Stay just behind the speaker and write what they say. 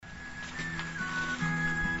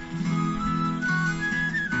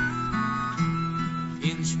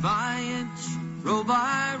by inch, row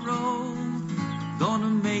by row, gonna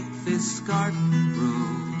make this garden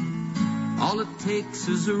grow. All it takes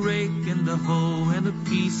is a rake and a hoe and a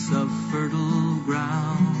piece of fertile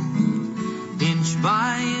ground. Inch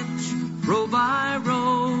by inch, row by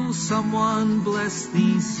row, someone bless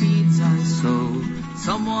these seeds I sowed.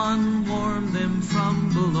 Someone warm them from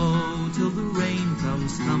below till the rain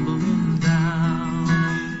comes tumbling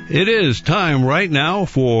down. It is time right now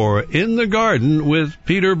for In the Garden with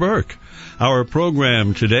Peter Burke. Our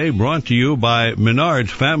program today brought to you by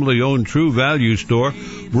Menard's family-owned True Value Store,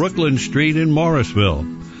 Brooklyn Street in Morrisville.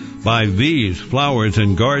 By V's Flowers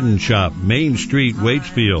and Garden Shop, Main Street,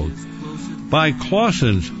 Waitsfield. By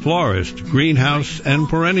Clausen's Florist, Greenhouse and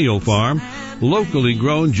Perennial Farm, locally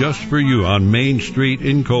grown just for you on Main Street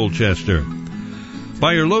in Colchester.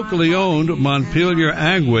 By your locally owned Montpelier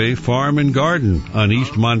Agway Farm and Garden on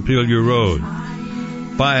East Montpelier Road.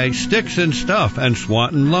 By Sticks and Stuff and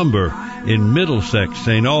Swanton Lumber in Middlesex,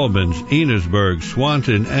 St. Albans, Enosburg,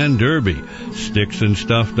 Swanton, and Derby.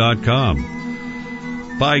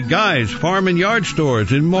 Sticksandstuff.com. By Guy's Farm and Yard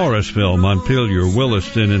Stores in Morrisville, Montpelier,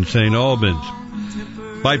 Williston, and St. Albans.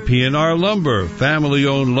 By P&R Lumber,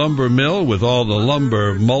 family-owned lumber mill with all the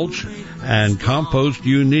lumber, mulch, and compost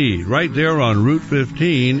you need, right there on Route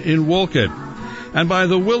 15 in Wolcott. And by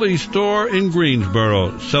the Willie Store in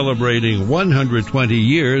Greensboro, celebrating 120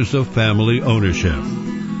 years of family ownership.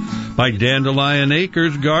 By Dandelion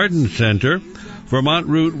Acres Garden Center, Vermont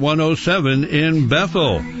Route 107 in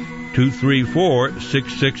Bethel,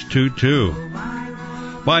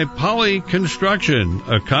 234-6622. By Poly Construction,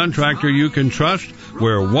 a contractor you can trust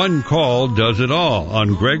where one call does it all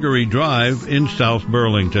on Gregory Drive in South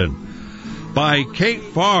Burlington. By Kate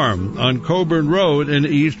Farm on Coburn Road in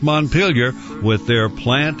East Montpelier with their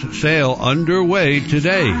plant sale underway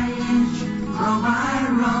today. Row by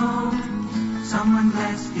row, someone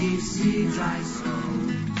bless these seeds I sow.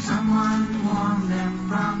 Someone warm them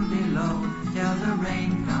from below till the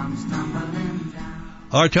rain comes tumbling down.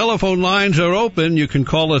 Our telephone lines are open. You can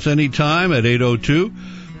call us anytime at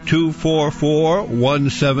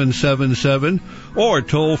 802-244-1777 or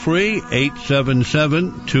toll free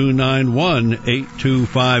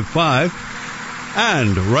 877-291-8255.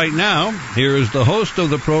 And right now, here is the host of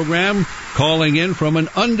the program calling in from an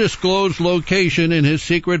undisclosed location in his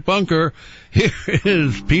secret bunker. Here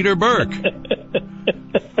is Peter Burke.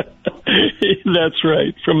 That's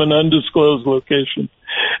right, from an undisclosed location.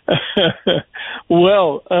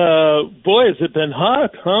 Well, boy, has it been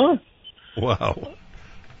hot, huh? Wow.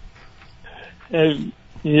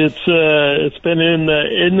 It's been in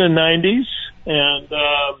the 90s, and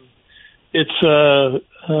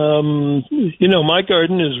my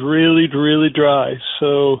garden is really, really dry.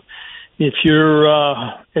 So if you're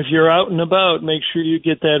out and about, make sure you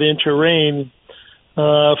get that inch of rain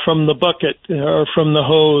from the bucket or from the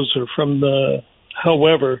hose or from the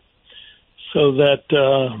however, so that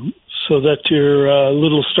your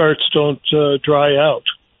little starts don't dry out.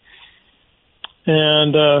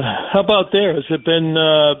 And how about there? Has it been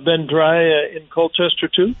dry in Colchester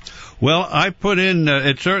too? Well, I put in.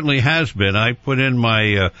 It certainly has been. I put in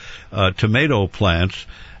my tomato plants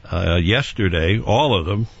yesterday, all of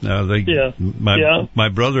them. My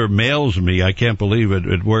brother mails me. I can't believe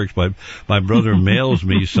it works. My brother mails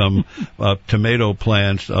me some tomato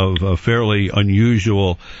plants of fairly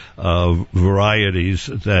unusual varieties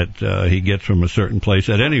that he gets from a certain place.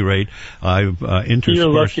 At any rate, I've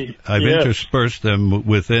interspersed them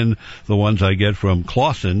within the ones I get from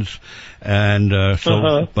Clausen's, and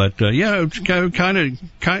it's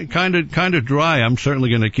kind of dry. I'm certainly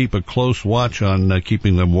going to keep a close watch on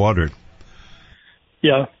keeping them watered.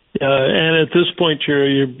 Yeah, and at this point,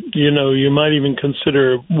 you might even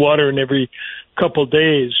consider watering every couple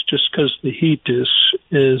days, just because the heat is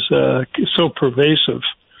so pervasive,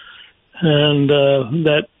 and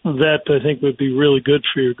that I think would be really good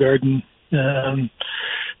for your garden.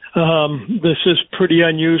 This is pretty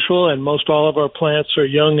unusual, and most all of our plants are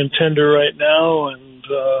young and tender right now, and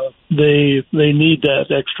they need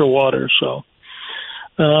that extra water. So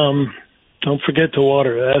don't forget to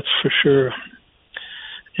water, that's for sure.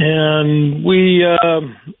 And we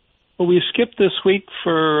skipped this week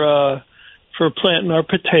for planting our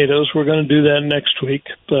potatoes. We're going to do that next week,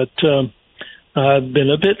 but I've been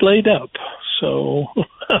a bit laid up, so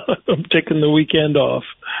I'm taking the weekend off.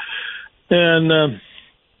 And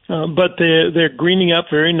but they're greening up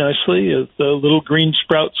very nicely. The little green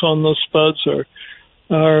sprouts on those spuds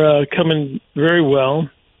are coming very well,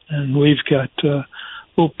 and we've got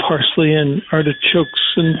parsley and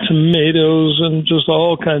artichokes and tomatoes and just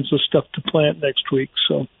all kinds of stuff to plant next week.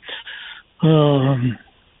 So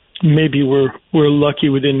maybe we're lucky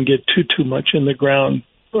we didn't get too much in the ground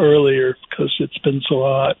earlier because it's been so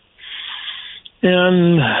hot.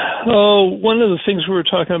 And one of the things we were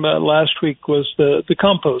talking about last week was the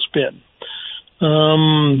compost bin.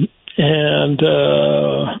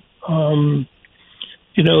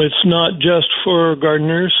 It's not just for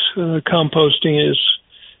gardeners. Composting is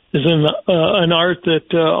an art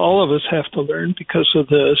that all of us have to learn because of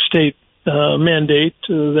the state mandate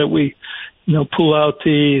that we, pull out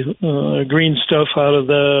the green stuff out of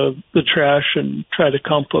the trash and try to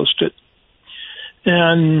compost it.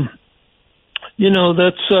 And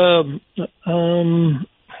that's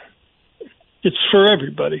it's for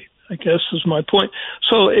everybody, I guess, is my point.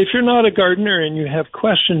 So if you're not a gardener and you have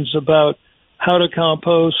questions about how to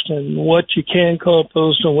compost and what you can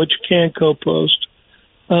compost and what you can't compost,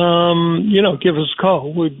 give us a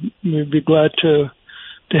call. We'd be glad to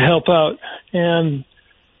help out. And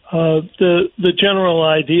the general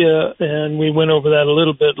idea, and we went over that a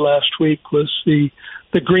little bit last week, was the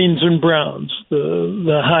greens and browns,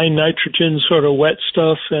 the high nitrogen sort of wet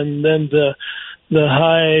stuff, and then the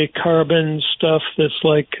high carbon stuff that's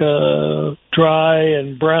like dry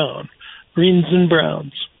and brown, greens and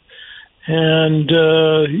browns. And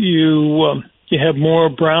you have more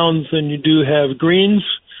browns than you do have greens,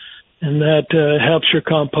 and that helps your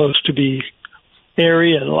compost to be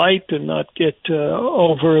airy and light and not get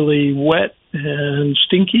overly wet and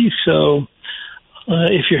stinky. So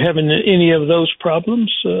if you're having any of those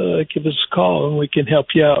problems, give us a call and we can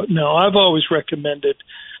help you out. Now, I've always recommended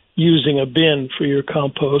using a bin for your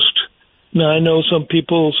compost. Now, I know some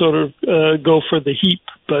people sort of go for the heap,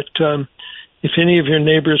 but if any of your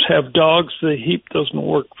neighbors have dogs, the heap doesn't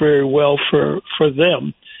work very well for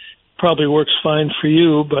them. Probably works fine for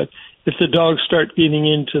you, but if the dogs start getting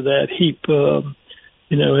into that heap,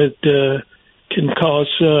 it can cause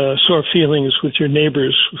sore feelings with your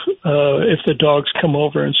neighbors if the dogs come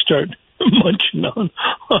over and start munching on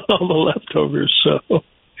all the leftovers. So,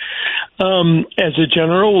 as a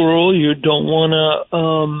general rule, you don't want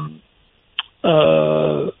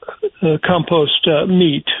to compost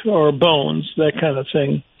meat or bones, that kind of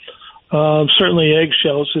thing. Certainly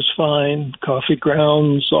eggshells is fine, coffee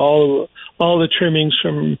grounds, all the trimmings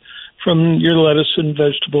from your lettuce and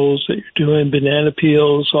vegetables that you're doing, banana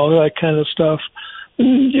peels, all that kind of stuff.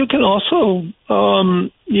 You can also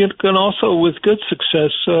with good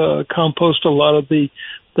success compost a lot of the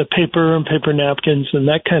paper and paper napkins and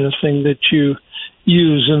that kind of thing that you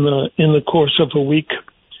use in the course of a week.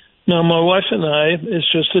 Now, my wife and I,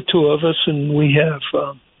 it's just the two of us, and we have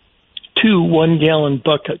 2 1-gallon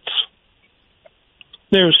buckets.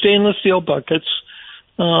 They're stainless steel buckets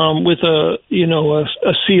with a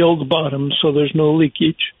sealed bottom, so there's no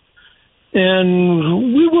leakage. And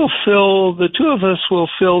the two of us will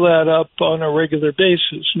fill that up on a regular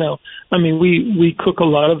basis. Now, I mean, we cook a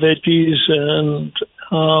lot of veggies and,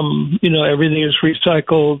 everything is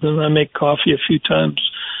recycled, and I make coffee a few times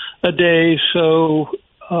a day. So,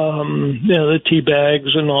 the tea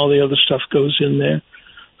bags and all the other stuff goes in there.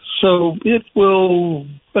 So it will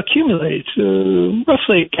accumulate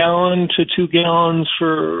roughly 1 gallon to 2 gallons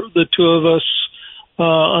for the two of us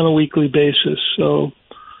on a weekly basis. So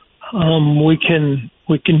we can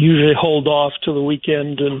usually hold off to the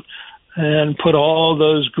weekend and put all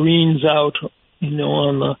those greens out,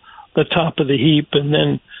 on the top of the heap, and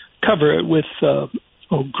then cover it with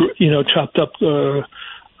chopped up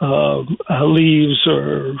leaves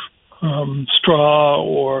or straw,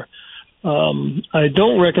 or I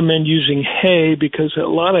don't recommend using hay because a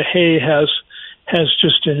lot of hay has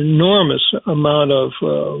just an enormous amount of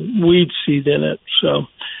weed seed in it. So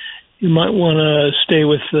you might want to stay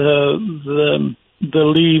with the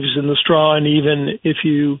leaves and the straw, and even if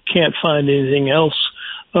you can't find anything else,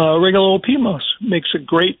 regular old pea moss makes a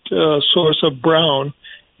great source of brown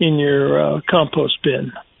in your compost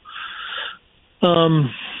bin.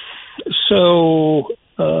 So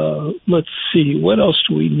let's see, what else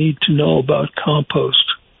do we need to know about compost?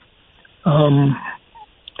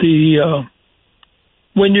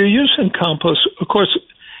 When you're using compost, of course,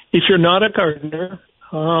 if you're not a gardener,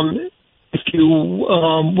 when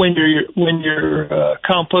your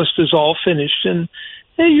compost is all finished, and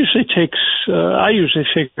it usually takes, I usually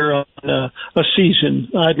figure on a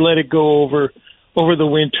season. I'd let it go over the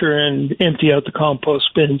winter and empty out the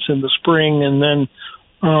compost bins in the spring, and then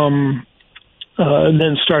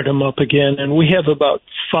start them up again. And we have about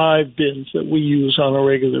 5 bins that we use on a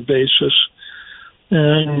regular basis,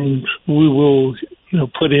 and we will,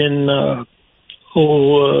 put in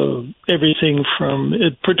everything from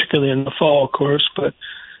it, particularly in the fall, of course, but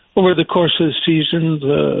over the course of the season,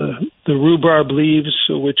 the rhubarb leaves,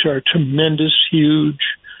 which are tremendous, huge,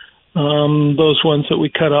 Those ones that we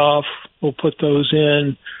cut off, we'll put those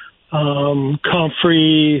in.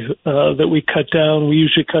 Comfrey that we cut down, we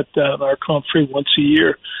usually cut down our comfrey once a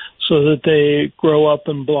year so that they grow up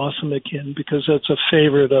and blossom again, because that's a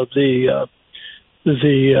favorite of the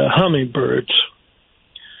hummingbirds.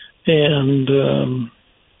 And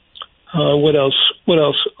what else?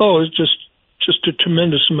 Oh, it's just a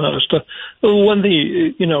tremendous amount of stuff. One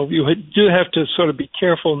thing, you do have to sort of be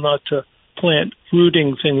careful not to plant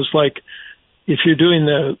rooting things. Like if you're doing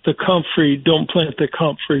the comfrey, don't plant the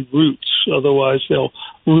comfrey roots, otherwise they'll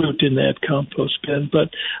root in that compost bin.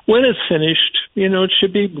 But when it's finished, it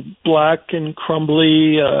should be black and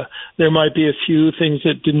crumbly. There might be a few things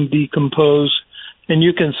that didn't decompose, and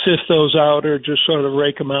you can sift those out or just sort of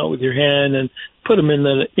rake them out with your hand and put them in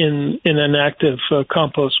an active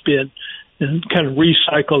compost bin and kind of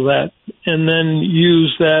recycle that, and then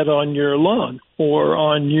use that on your lawn or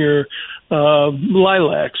on your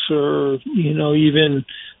lilacs, or even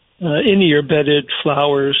any of your bedded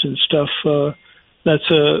flowers and stuff.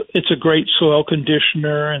 It's a great soil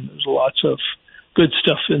conditioner, and there's lots of good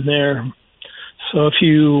stuff in there. So if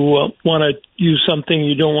you want to use something,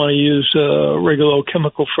 you don't want to use regular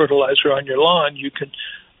chemical fertilizer on your lawn, you can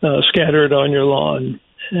scatter it on your lawn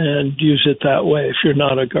and use it that way if you're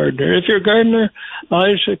not a gardener. If you're a gardener, I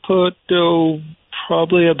usually put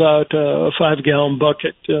probably about a 5-gallon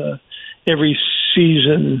bucket every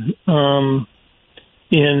season in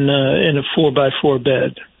a 4x4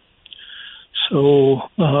 bed. So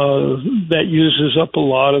that uses up a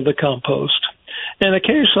lot of the compost. And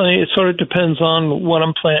occasionally, it sort of depends on what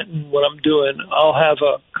I'm planting, what I'm doing. I'll have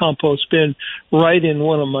a compost bin right in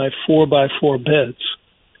one of my 4x4 beds.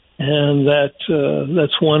 And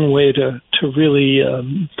that's one way to really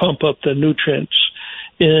pump up the nutrients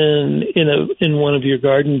in one of your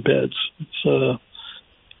garden beds. So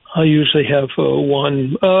I usually have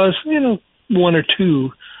one or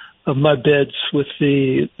two of my beds with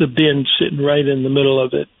the bin sitting right in the middle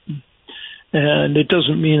of it. And it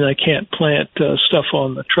doesn't mean I can't plant stuff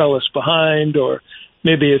on the trellis behind, or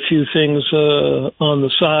maybe a few things on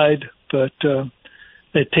the side, but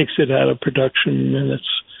it takes it out of production, and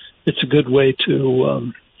it's a good way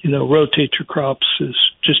to rotate your crops. Is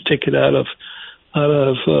just take it out of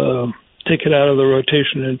the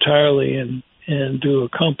rotation entirely and do a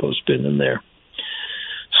compost bin in there.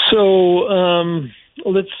 So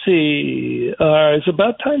let's see. It's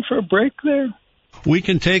about time for a break there. We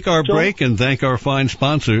can take our break and thank our fine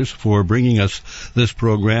sponsors for bringing us this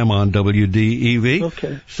program on WDEV.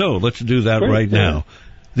 Okay. So let's do that right now.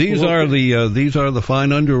 These are the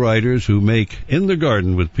fine underwriters who make In the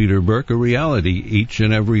Garden with Peter Burke a reality each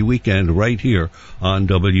and every weekend right here on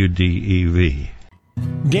WDEV.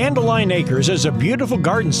 Dandelion Acres is a beautiful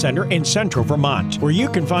garden center in central Vermont where you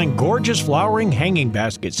can find gorgeous flowering hanging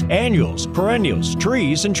baskets, annuals, perennials,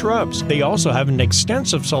 trees, and shrubs. They also have an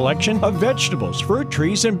extensive selection of vegetables, fruit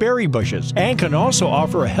trees, and berry bushes, and can also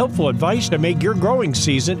offer helpful advice to make your growing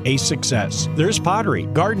season a success. There's pottery,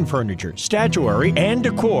 garden furniture, statuary, and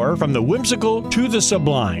decor from the whimsical to the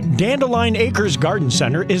sublime. Dandelion Acres Garden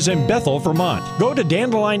Center is in Bethel, Vermont. Go to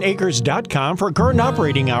dandelionacres.com for current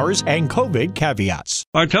operating hours and COVID caveats.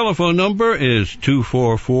 Our telephone number is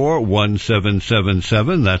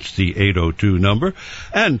 244-1777. That's the 802 number.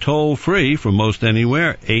 And toll free from most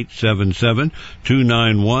anywhere,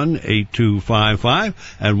 877-291-8255.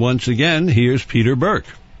 And once again, here's Peter Burke.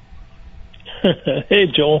 Hey,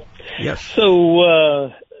 Joel. Yes.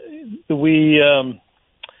 So we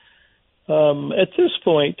at this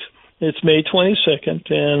point, it's May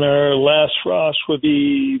 22nd, and our last frost would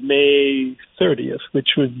be May 30th, which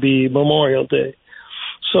would be Memorial Day.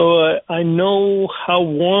 So I know how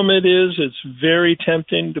warm it is. It's very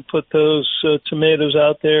tempting to put those tomatoes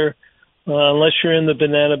out there, unless you're in the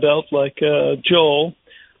banana belt like Joel,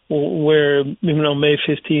 where May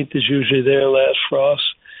 15th is usually their last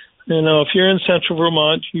frost. If you're in central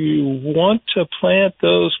Vermont, you want to plant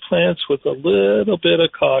those plants with a little bit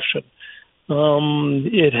of caution.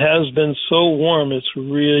 It has been so warm, it's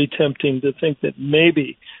really tempting to think that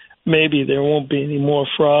maybe there won't be any more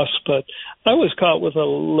frost, but I was caught with a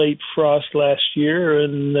late frost last year,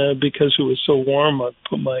 and because it was so warm, I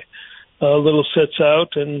put my little sets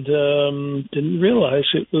out and didn't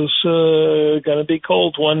realize it was going to be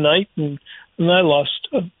cold one night, and I lost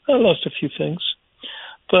a few things.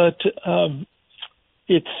 But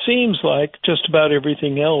it seems like just about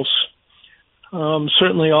everything else,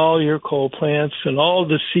 certainly all your cold plants and all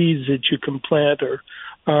the seeds that you can plant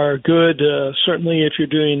are good. Certainly if you're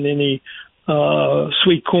doing any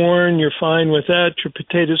sweet corn, you're fine with that. Your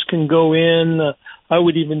potatoes can go in. I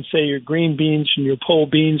would even say your green beans and your pole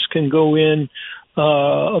beans can go in.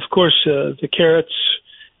 Of course, the carrots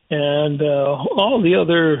and all the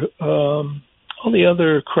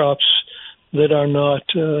other crops that are not,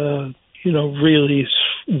 really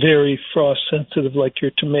very frost sensitive, like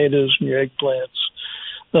your tomatoes and your eggplants,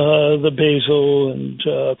 the basil and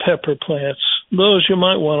pepper plants. Those you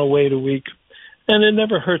might want to wait a week. And it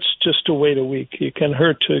never hurts just to wait a week. It can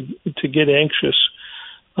hurt to get anxious.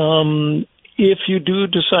 If you do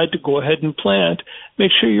decide to go ahead and plant,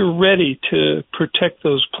 make sure you're ready to protect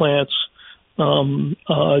those plants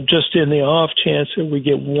just in the off chance that we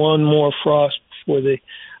get one more frost before the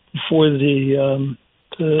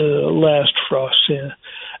last frost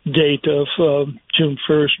date of June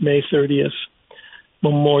 1st, May 30th,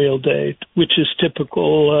 Memorial Day, which is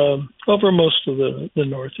typical over most of the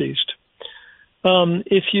Northeast.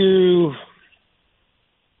 If you're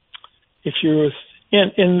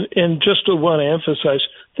and just to want to emphasize,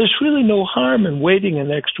 there's really no harm in waiting an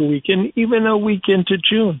extra week and even a week into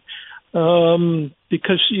June,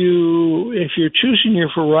 because if you're choosing your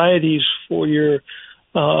varieties for your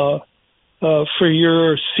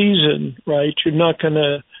season, right, you're not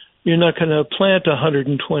gonna plant a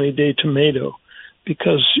 120-day tomato,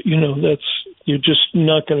 because you're just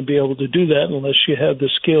not going to be able to do that unless you have the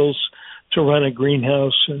skills to run a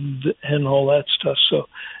greenhouse and all that stuff. So,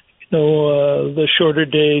 the shorter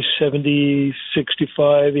day, 70,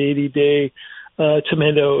 65, 80-day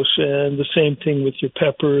tomatoes, and the same thing with your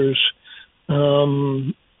peppers.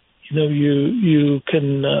 You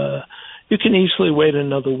can easily wait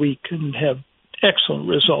another week and have excellent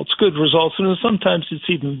results, good results, and sometimes it's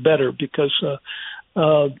even better, because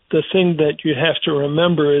the thing that you have to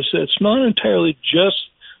remember is that it's not entirely just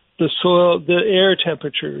the soil, the air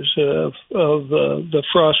temperatures of the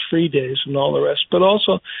frost-free days and all the rest, but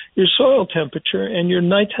also your soil temperature and your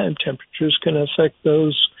nighttime temperatures can affect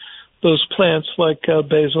those plants, like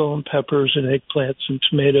basil and peppers and eggplants and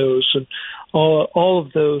tomatoes, and all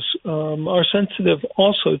of those are sensitive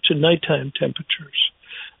also to nighttime temperatures.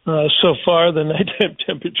 So far, the nighttime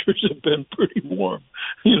temperatures have been pretty warm,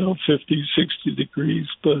 50, 60 degrees.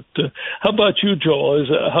 But how about you, Joel?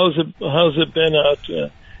 How's it been out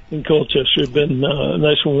in Colchester? Been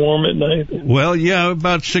nice and warm at night? Well, yeah,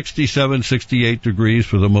 about 67, 68 degrees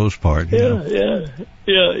for the most part. Yeah.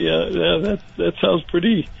 That sounds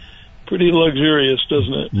pretty luxurious,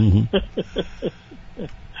 doesn't it? Mm-hmm.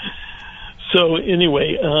 So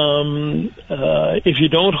anyway, if you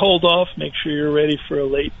don't hold off, make sure you're ready for a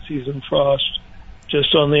late season frost,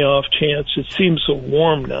 just on the off chance. It seems so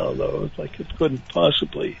warm now, though. It's like it couldn't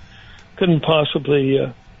possibly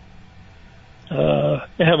have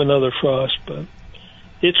another frost, but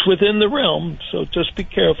it's within the realm, so just be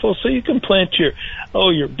careful. So you can plant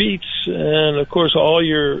your beets and, of course, all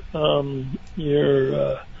your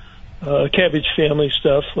cabbage family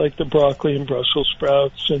stuff, like the broccoli and Brussels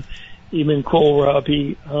sprouts and even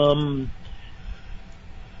kohlrabi.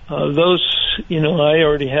 Those, I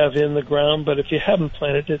already have in the ground, but if you haven't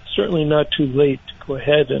planted, it's certainly not too late to go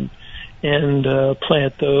ahead and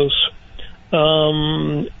plant those.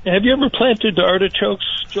 Have you ever planted artichokes,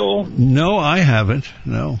 Joel? No, I haven't.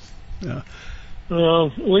 No. Yeah.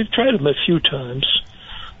 Well, we've tried them a few times,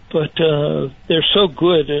 but they're so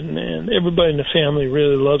good, and everybody in the family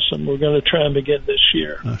really loves them. We're going to try them again this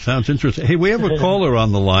year. Sounds interesting. Hey, we have a caller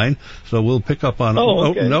on the line, so we'll pick up on. Oh,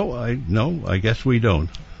 okay. No, I guess we don't.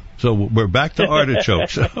 So we're back to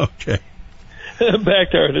artichokes. Okay.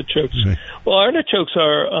 Back to artichokes. Okay. Well, artichokes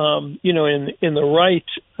are, in the right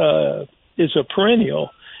is a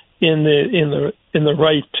perennial in the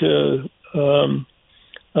right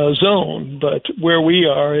zone, but where we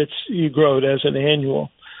are, you grow it as an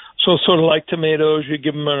annual. So sort of like tomatoes, you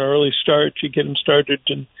give them an early start. You get them started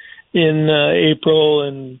in April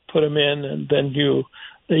and put them in, and then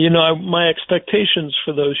my expectations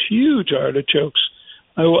for those huge artichokes,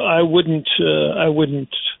 I wouldn't.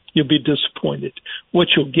 You'll be disappointed. What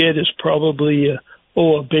you'll get is probably a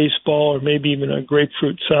baseball or maybe even a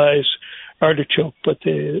grapefruit size artichoke, but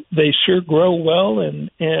they sure grow well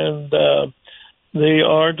and they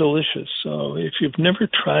are delicious. So if you've never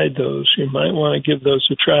tried those, you might want to give those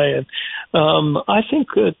a try. And I think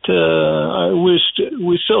that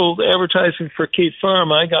we're still advertising for Kate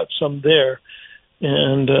Farm. I got some there,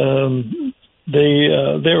 and they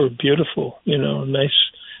were beautiful.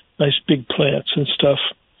 Nice big plants and stuff.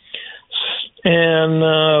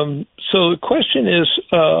 And so the question is,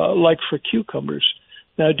 like for cucumbers,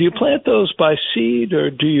 now do you plant those by seed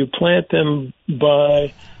or do you plant them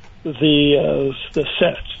by the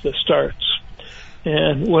starts?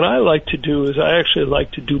 And what I like to do is I actually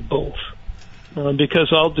like to do both,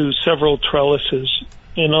 because I'll do several trellises,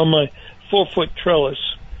 and on my 4-foot trellis,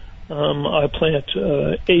 I plant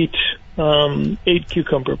 8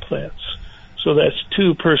 cucumber plants. So that's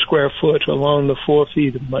 2 per square foot along the 4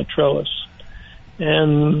 feet of my trellis.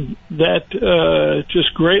 And that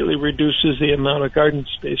just greatly reduces the amount of garden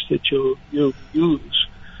space that you'll use.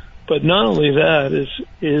 But not only that,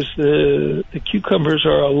 is the cucumbers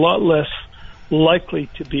are a lot less likely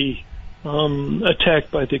to be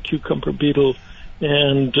attacked by the cucumber beetle,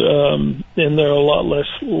 and they're a lot less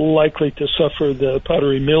likely to suffer the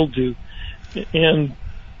powdery mildew. And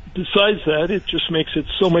besides that, it just makes it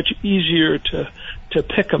so much easier to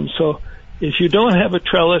pick them. So if you don't have a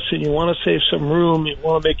trellis and you want to save some room, you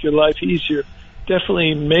want to make your life easier,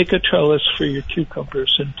 definitely make a trellis for your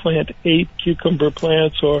cucumbers and plant 8 cucumber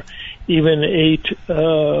plants, or even 8,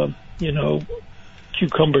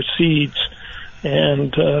 cucumber seeds.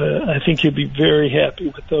 And I think you'll be very happy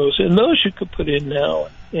with those. And those you could put in now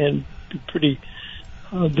and be pretty.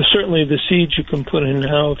 Certainly the seeds you can put in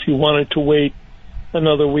now. If you wanted to wait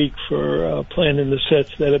another week for planting the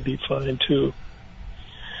sets, that'd be fine too.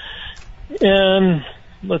 And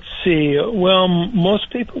let's see. Well, most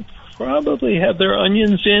people probably have their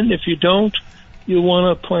onions in. If you don't, you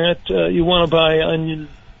want to plant. You want to buy onion,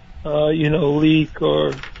 leek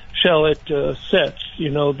or shallot sets.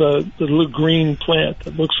 The little green plant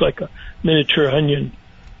that looks like a miniature onion,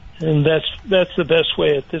 and that's the best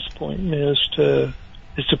way at this point is to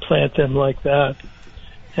plant them like that.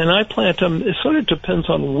 And I plant them. It sort of depends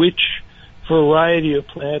on which variety of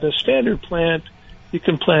plant. A standard plant, you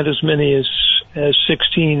can plant as many as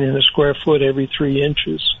 16 in a square foot every 3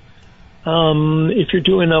 inches. If you're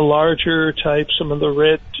doing a larger type, some of the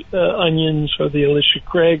red onions or the Alicia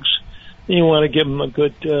Craigs, you want to give them a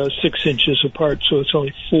good 6 inches apart, so it's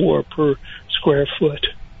only 4 per square foot.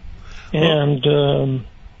 And,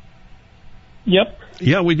 yep.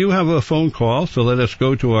 Yeah, we do have a phone call, so let us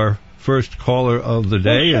go to our first caller of the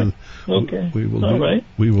day. Okay. And okay.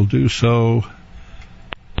 We will do so.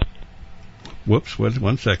 Whoops,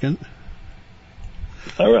 one second.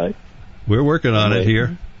 All right. We're working on it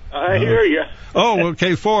here. I hear you. Oh,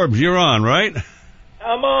 okay, Forbes, you're on, right?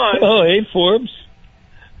 I'm on. Oh, hey, Forbes.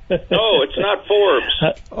 No, it's not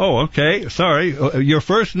Forbes. Oh, okay. Sorry. Your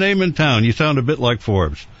first name in town. You sound a bit like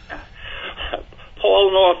Forbes.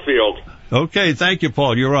 Paul Northfield. Okay, thank you,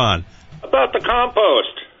 Paul. You're on. About the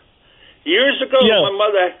compost. Years ago, Yeah. my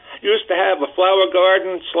mother used to have a flower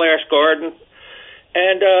garden,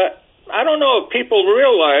 and I don't know if people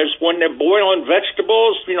realize when they're boiling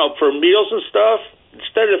vegetables, for meals and stuff,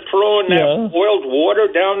 instead of throwing that boiled water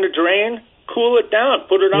down the drain, cool it down,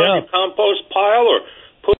 put it on your compost pile, or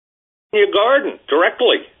put it in your garden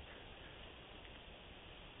directly.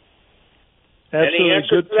 Absolutely. Any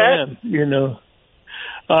answer Good to that? plan.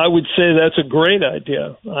 I would say that's a great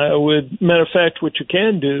idea. Matter of fact, what you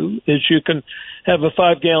can do is you can have a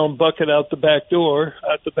 5-gallon bucket out the back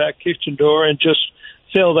kitchen door, and just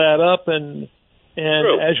fill that up, and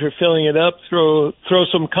True. as you're filling it up, throw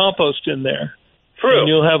some compost in there. True. And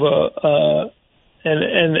you'll have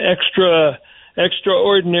an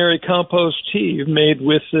extraordinary compost tea made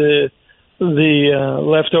with the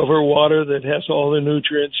leftover water that has all the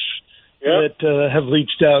nutrients that have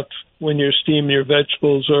leached out when you steam your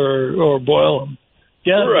vegetables or boil them.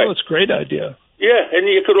 Yeah, right. It's a great idea. Yeah, and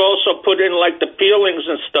you could also put in like the peelings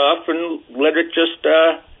and stuff, and let it just,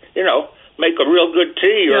 make a real good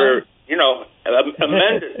tea, or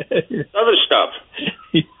amend it. Other stuff.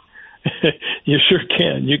 You sure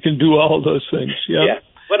can. You can do all those things. Yeah. Yeah,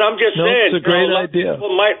 but I'm just saying, it's a great idea.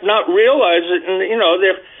 People might not realize it, and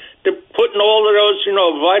they're putting all of those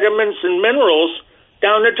vitamins and minerals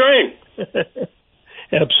down the drain.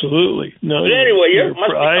 Absolutely. No. But anyway,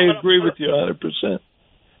 I agree with you 100%.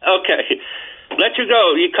 Okay, let you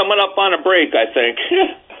go. You're coming up on a break, I think.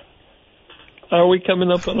 Are we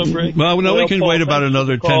coming up on a break? Well, no, we can Paul, wait about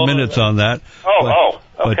another 10 minutes on that.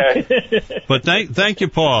 Okay. But thank you,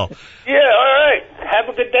 Paul. Yeah, all right. Have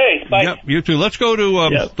a good day. Bye. Yep, you too. Let's go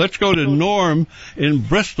to Norm in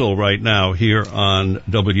Bristol right now here on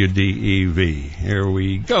WDEV. Here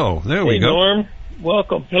we go. There we go. Norm,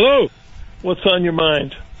 welcome. Hello. What's on your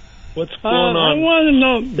mind? What's going on? I want to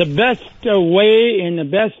know the best way and the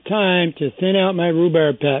best time to thin out my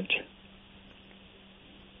rhubarb patch.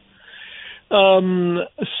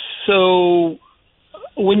 So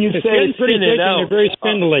when you say thin it out, they're very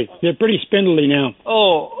spindly. They're pretty spindly now.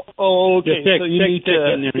 Oh, okay. Thick, so you need thick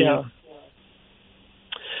to, in there, yeah.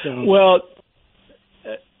 So. Well,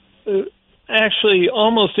 actually,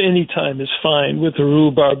 almost any time is fine with the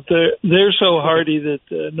rhubarb. They're so hardy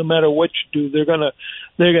that no matter what you do, they're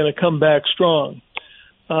gonna come back strong.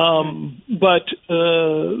 But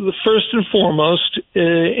the first and foremost,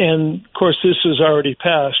 and of course this is already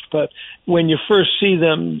passed, but when you first see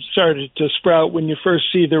them started to sprout, when you first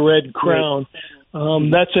see the red crown,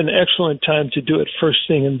 that's an excellent time to do it first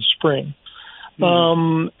thing in the spring.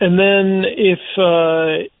 And then if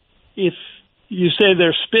you say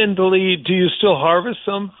they're spindly, do you still harvest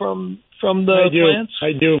them from the plants?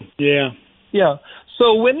 I do, yeah. Yeah.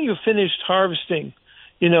 So when you finished harvesting,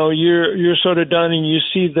 you're sort of done and you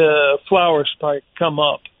see the flower spike come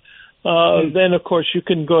up. Then of course you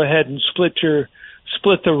can go ahead and split the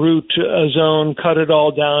root zone, cut it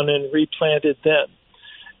all down, and replant it then.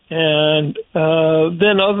 And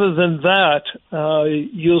then other than that,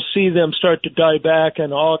 you'll see them start to die back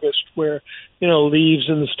in August, where leaves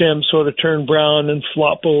and the stems sort of turn brown and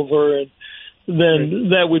flop over, and then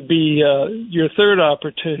that would be your third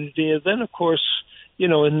opportunity. And then of course,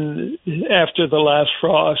 after the last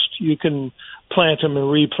frost, you can plant them and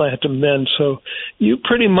replant them then. So you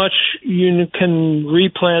pretty much can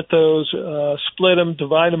replant those, split them,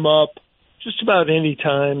 divide them up, just about any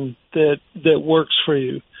time that works for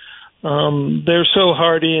you. They're so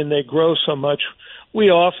hardy and they grow so much. We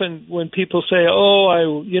often, when people say, "Oh, I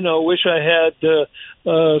wish I had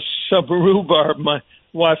some rhubarb," my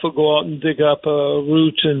wife will go out and dig up a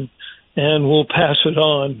root and we'll pass it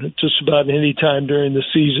on just about any time during the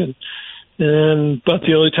season. But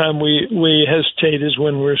the only time we hesitate is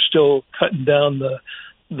when we're still cutting down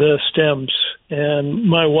the stems. And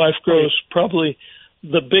my wife grows probably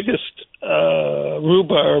the biggest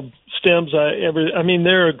rhubarb stems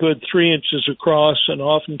they're a good 3 inches across and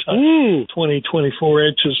oftentimes 20, 24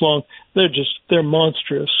 inches long. They're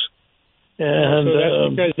monstrous. And so that's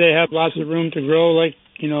because they have lots of room to grow, like,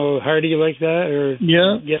 hardy like that, or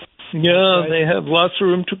yeah, they have lots of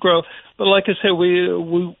room to grow. But like I said,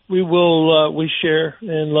 we share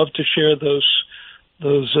and love to share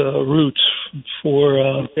those roots for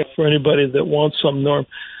anybody that wants some, Norm.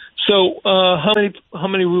 So how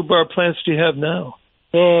many rhubarb plants do you have now?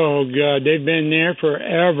 Oh God, they've been there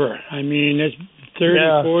forever. I mean, it's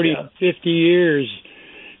 30, 40, 50 years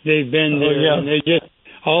they've been there, and they just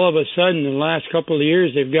all of a sudden in the last couple of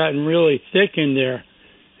years they've gotten really thick in there.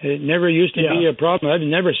 It never used to be a problem. I've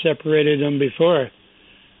never separated them before.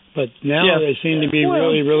 But now they seem to be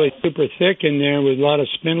really, really super thick in there with a lot of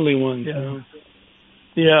spindly ones.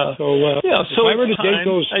 Yeah. So, so if I were to dig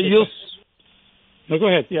those... No, go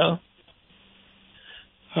ahead. Yeah.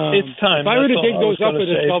 It's time. If I were to dig those up with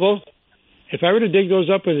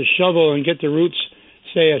a shovel, and get the roots,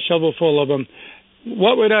 say a shovel full of them,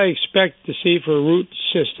 what would I expect to see for a root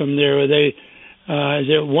system there? Are they... is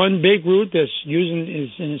it one big root that's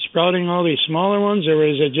sprouting all these smaller ones, or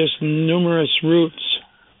is it just numerous roots?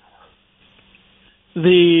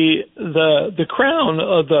 The crown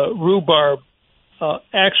of the rhubarb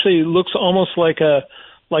actually looks almost like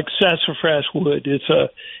sassafras wood.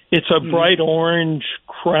 It's a bright orange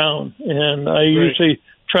crown, and I usually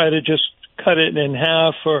try to just cut it in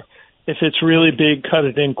half, or if it's really big, cut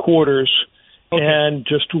it in quarters, and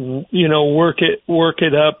just work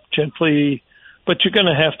it up gently. But you're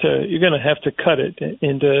gonna have to cut it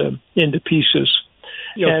into pieces,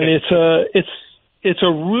 and it's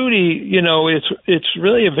a rooty. It's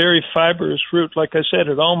really a very fibrous root. Like I said,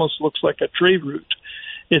 it almost looks like a tree root.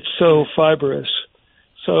 It's so fibrous.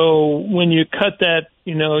 So when you cut that,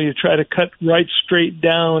 you try to cut right straight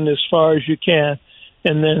down as far as you can,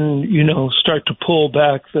 and then start to pull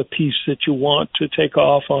back the piece that you want to take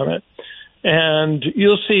off on it. And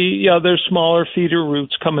you'll see, there's smaller feeder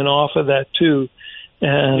roots coming off of that too.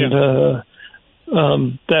 And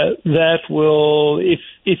that will,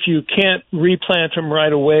 if you can't replant them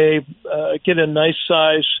right away, get a nice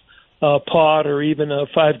size pot or even a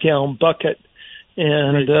 5-gallon bucket,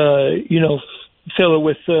 and fill it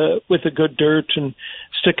with a good dirt and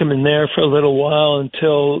stick them in there for a little while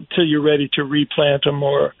until you're ready to replant them.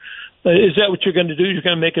 Or is that what you're going to do? You're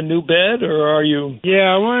going to make a new bed, or are you? Yeah,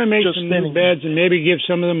 I want to make some new beds and maybe give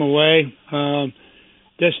some of them away.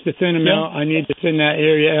 Just to thin them out, I need to thin that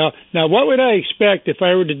area out. Now, what would I expect if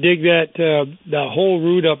I were to dig that whole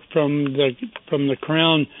root up from the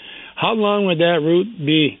crown? How long would that root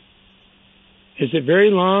be? Is it very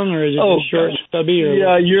long, or is it just short and stubby?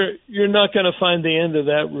 Or you're not going to find the end of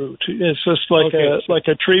that root. It's just like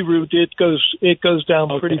a tree root. It goes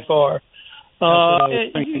down pretty far.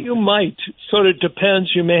 You might. Sort of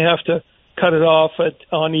depends. You may have to cut it off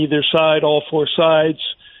on either side, all four sides,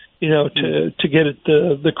 to get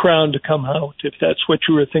the crown to come out, if that's what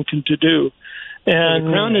you were thinking to do. And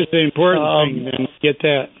the crown is the important thing. Then get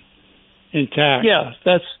that intact.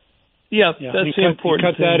 That's the important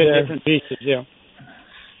thing. Cut that in different pieces.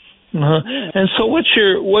 And so, what's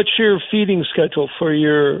your feeding schedule for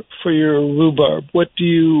your rhubarb? What do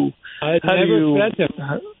you? I've never fed them.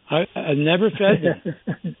 I've never fed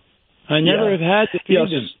them. I never have had to feed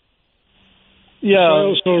them. Yeah,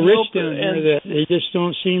 the soil's so rich down there that they just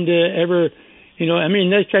don't seem to ever. I mean,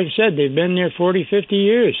 like I said, they've been there 40, 50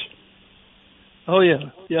 years. Oh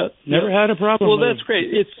yeah. Never had a problem. Well, with that's them.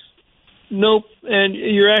 great. Nope, and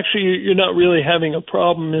you're not really having a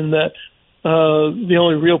problem in that. The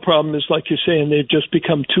only real problem is, like you're saying, they've just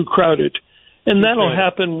become too crowded. And that'll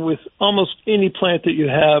happen with almost any plant that you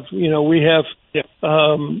have. We have,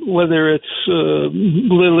 whether it's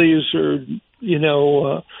lilies or,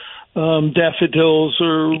 daffodils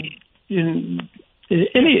or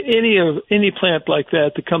any plant like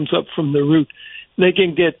that comes up from the root, they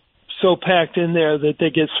can get so packed in there that they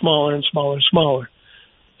get smaller and smaller and smaller.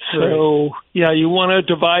 So, you want to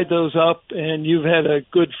divide those up, and you've had a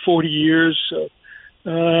good 40 years. So,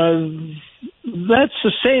 that's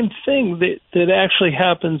the same thing that actually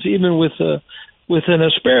happens even with an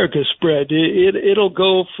asparagus spread. It'll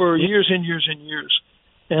go for years and years and years,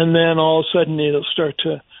 and then all of a sudden it'll start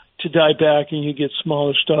to die back, and you get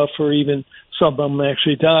smaller stuff, or even some of them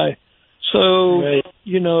actually die. So,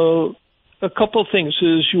 a couple of things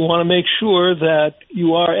is you want to make sure that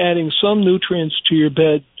you are adding some nutrients to your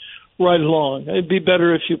bed right along. It'd be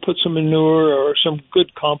better if you put some manure or some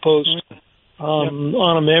good compost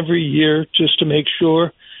on them every year just to make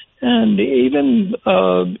sure. And even,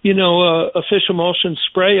 a fish emulsion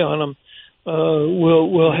spray on them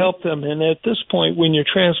will help them. And at this point, when you're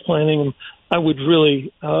transplanting them, I would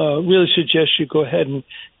really suggest you go ahead and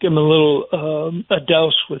give them a little a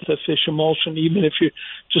douse with the fish emulsion, even if you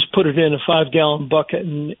just put it in a 5-gallon bucket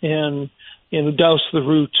and douse the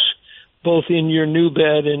roots, both in your new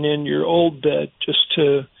bed and in your old bed, just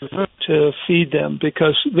to feed them,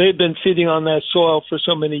 because they've been feeding on that soil for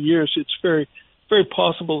so many years. It's very, very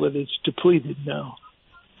possible that it's depleted now.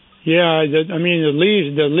 Yeah, the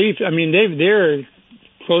leaves. I mean, they're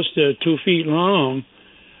close to 2 feet long.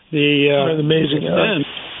 They're amazing. And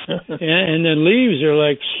the leaves are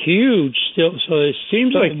like huge still. So it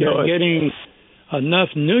seems like they're getting enough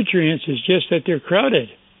nutrients. It's just that they're crowded.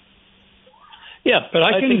 Yeah, but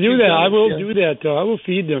I can do that. I will do that though. I will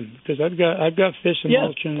feed them because I've got fish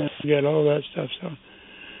emulsion and I've got all that stuff. So,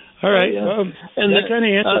 all right, and that kind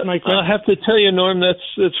of answers my question. I have to tell you, Norm,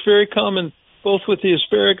 that's very common, both with the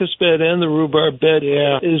asparagus bed and the rhubarb bed.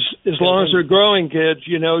 Yeah. As long as they're growing good,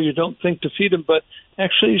 you don't think to feed them, but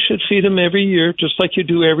actually you should feed them every year, just like you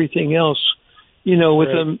do everything else.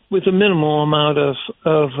 With a minimal amount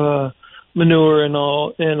of manure and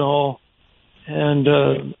all. And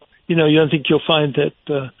I think you'll find that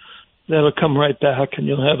that'll come right back, and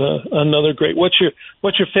you'll have another great. What's your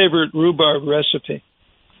favorite rhubarb recipe?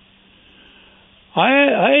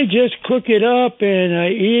 I just cook it up and I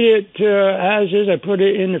eat it as is. I put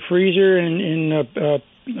it in the freezer in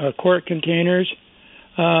quart containers.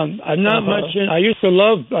 I'm not much in. I used to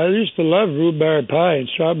love rhubarb pie and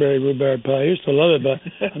strawberry rhubarb pie. I used to love it, but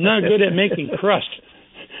I'm not good at making crust.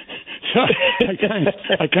 So I kind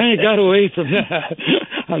of got away from that.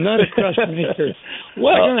 I'm not a crust maker.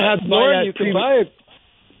 Well, I'm gonna have to buy you can buy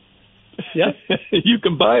you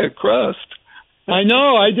can buy a crust. I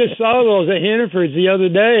know. I just saw those at Hannaford's the other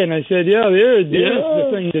day, and I said, there's the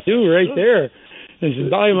thing to do right there. Is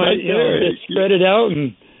buy my, just spread it out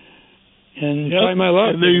and try my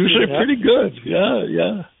luck. And they're usually pretty good.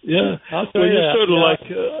 Yeah. I'll tell you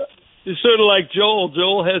that. You're sort of like Joel.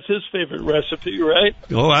 Joel has his favorite recipe, right?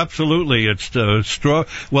 Oh, absolutely. It's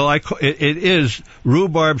it is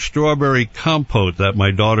rhubarb strawberry compote that my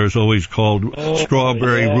daughter's always called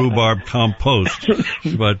strawberry rhubarb compost.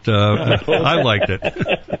 But I liked it.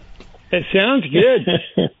 It sounds good.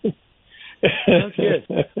 Sounds good.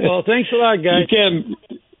 Well, thanks a lot, guys.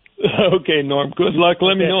 Okay, Norm. Good luck.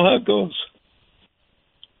 Let me know how it goes.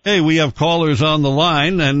 Hey, we have callers on the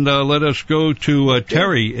line, and let us go to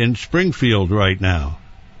Terry in Springfield right now.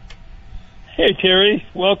 Hey, Terry.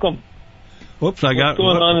 Welcome. Whoops, What's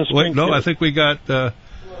going on in Springfield? Wait, no, I think we got...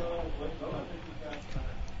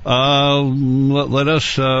 let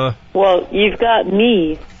us... Well, you've got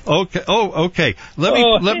me. Okay. Oh, okay. Let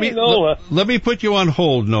me put you on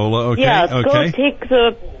hold, Nola. Okay. Yeah. Okay. Go take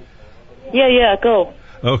the. Yeah. Go.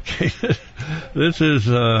 Okay. This is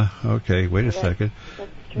okay. Wait a second.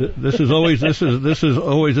 This is always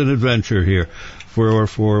an adventure here for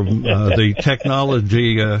the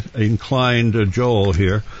technology inclined Joel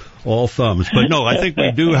here. All thumbs. But no, I think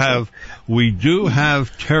we do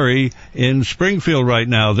have Terry in Springfield right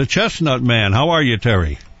now, the Chestnut Man. How are you,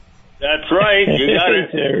 Terry? That's right. You got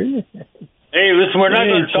it, Terry. Hey, listen, we're not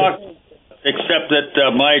going to talk. except that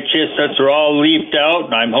my chestnuts are all leafed out,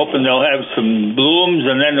 and I'm hoping they'll have some blooms,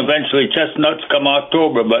 and then eventually chestnuts come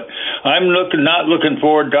October. But I'm not looking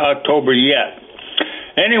forward to October yet.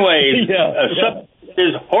 Anyway,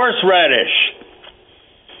 is horseradish.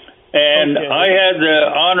 And I had the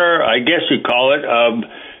honor, I guess you call it, of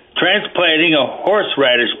transplanting a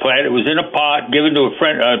horseradish plant. It was in a pot given to a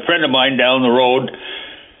friend of mine down the road.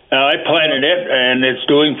 I planted it, and it's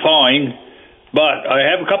doing fine. But I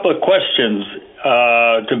have a couple of questions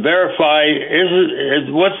to verify.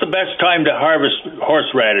 What's the best time to harvest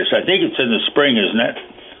horseradish? I think it's in the spring, isn't it?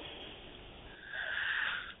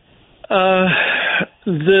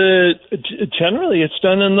 Generally, it's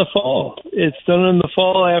done in the fall. It's done in the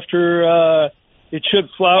fall after it should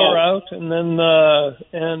flower out, and then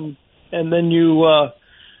you.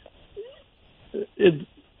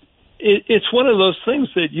 It's one of those things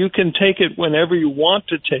that you can take it whenever you want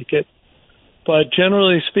to take it. But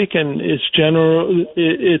generally speaking,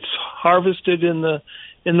 it's harvested in the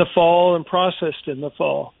fall and processed in the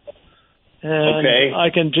fall. And I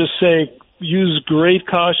can just say use great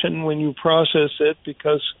caution when you process it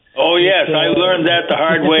because. Oh yes, I learned that the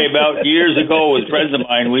hard way about years ago with friends of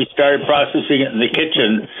mine. We started processing it in the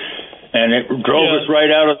kitchen, and it drove us right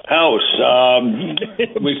out of the house.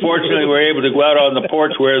 We fortunately were able to go out on the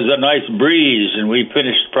porch where there's a nice breeze, and we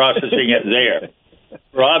finished processing it there.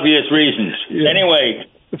 For obvious reasons. Yeah. Anyway.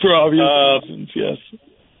 For obvious reasons, yes.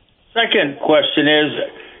 Second question is,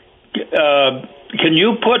 can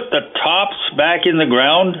you put the tops back in the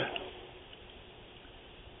ground?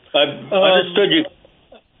 I've understood you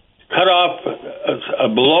cut off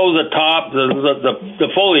below the top, the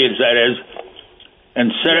foliage, that is,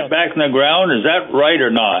 and set it back in the ground. Is that right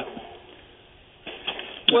or not?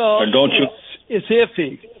 Well, or don't you? It's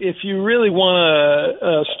iffy. If you really want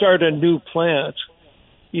to start a new plant,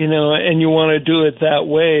 and you want to do it that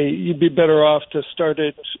way, you'd be better off to start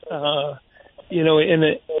it,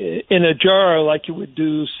 in a jar like you would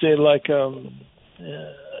do, say, like an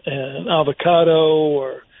avocado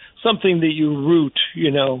or something that you root.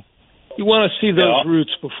 You want to see those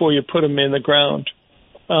roots before you put them in the ground.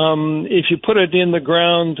 If you put it in the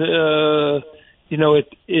ground,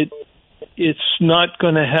 it's not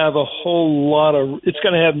going to have a whole lot of. It's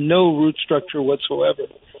going to have no root structure whatsoever.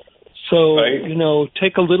 So,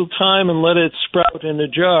 take a little time and let it sprout in a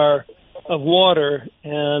jar of water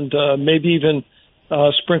and maybe even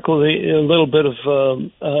sprinkle a little bit of,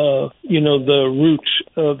 the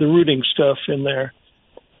rooting stuff in there.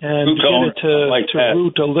 And get it to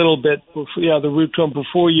root a little bit, the root tone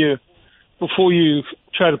before you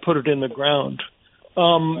try to put it in the ground.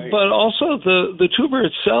 But also the tuber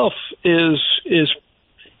itself is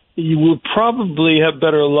you will probably have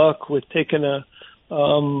better luck with taking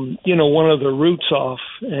one of the roots off.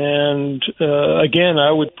 And, again,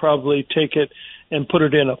 I would probably take it and put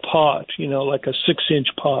it in a pot, like a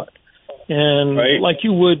 6-inch pot. And like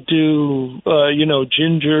you would do,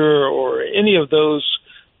 ginger or any of those,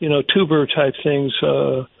 tuber type things,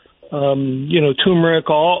 turmeric,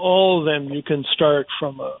 all of them you can start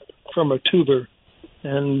from a tuber.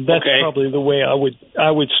 And that's probably the way I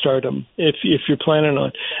would start them if you're planning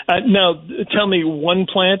on. Now, tell me, one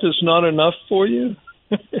plant is not enough for you?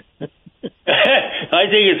 I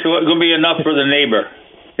think it's going to be enough for the neighbor.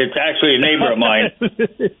 It's actually a neighbor of mine.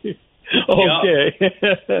 Okay.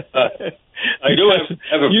 I do have a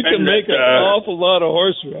friend. You can make an awful lot of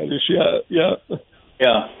horseradish. Yeah.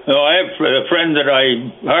 No, I have a friend that I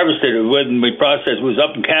harvested it with and we processed. Was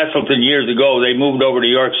up in Castleton years ago. They moved over to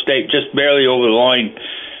York State, just barely over the line.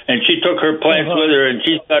 And she took her plants with her, and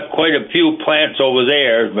she's got quite a few plants over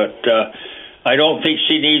there, but I don't think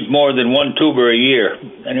she needs more than one tuber a year.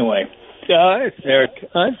 Anyway. Yeah,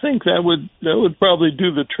 I think that would probably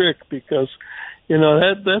do the trick because,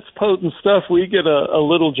 that's potent stuff. We get a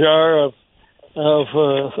little jar of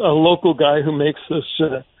a local guy who makes it,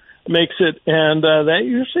 and that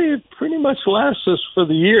usually pretty much lasts us for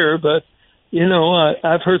the year. But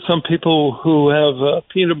I've heard some people who have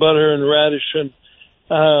peanut butter and radish and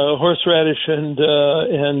horseradish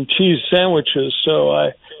and cheese sandwiches.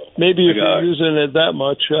 So maybe if you're using it that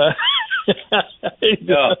much, a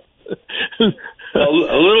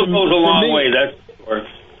little goes a long way. That's for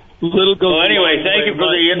little goes. Well, anyway, thank you for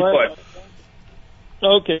the input.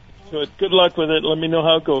 Okay, good luck with it. Let me know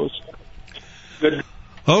how it goes. Good.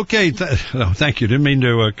 Okay, thank you. Didn't mean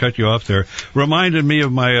to cut you off there. Reminded me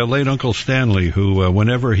of my late Uncle Stanley, who,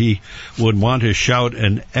 whenever he would want to shout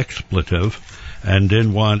an expletive and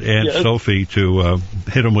didn't want Aunt Sophie to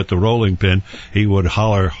hit him with the rolling pin, he would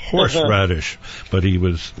holler horseradish, but he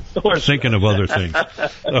was thinking of other things.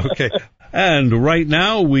 Okay, and right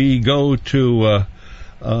now we go to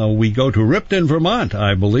We go to Ripton, Vermont,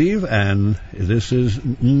 I believe, and this is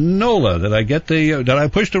Nola. Did I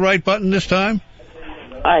push the right button this time?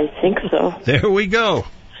 I think so. There we go.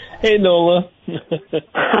 Hey, Nola.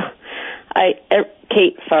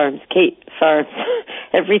 Kate Farms.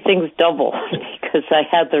 Everything's double because I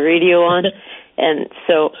had the radio on. And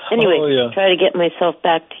so, anyway, try to get myself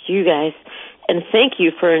back to you guys. And thank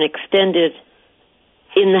you for an extended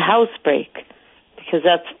in-the-house break, because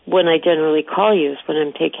that's when I generally call you, is when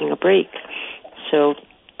I'm taking a break. So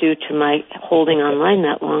due to my holding online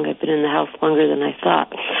that long, I've been in the house longer than I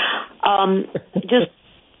thought. Just,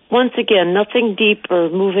 once again, nothing deep or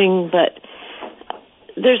moving, but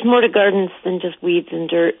there's more to gardens than just weeds and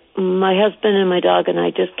dirt. My husband and my dog and I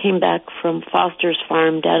just came back from Foster's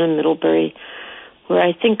Farm down in Middlebury, where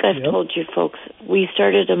I think I've told you folks, we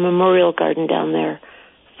started a memorial garden down there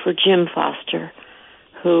for Jim Foster,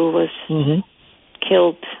 who was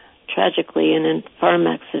killed tragically in a farm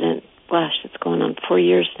accident. Gosh, it's going on 4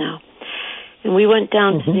 years now. And we went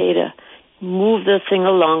down today to move the thing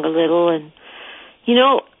along a little. And, you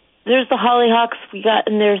know, there's the hollyhocks we got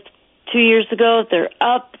in there 2 years ago. They're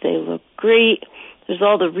up. They look great. There's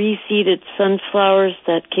all the reseeded sunflowers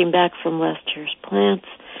that came back from last year's plants.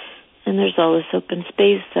 And there's all this open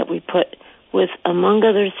space that we put with, among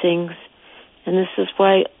other things, and this is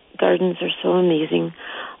why gardens are so amazing,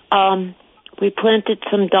 we planted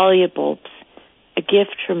some dahlia bulbs, a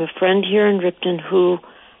gift from a friend here in Ripton who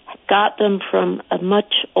got them from a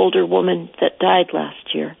much older woman that died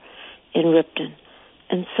last year in Ripton.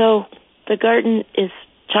 And so the garden is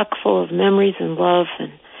chock full of memories and love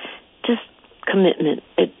and just commitment.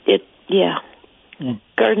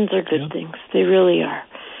 Gardens are good things. They really are.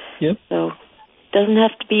 Yep. So it doesn't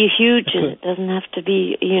have to be huge and it doesn't have to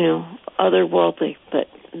be, otherworldly, but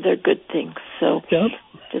they're good things. So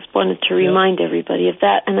just wanted to remind everybody of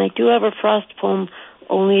that. And I do have a frost poem,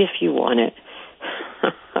 only if you want it.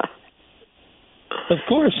 Of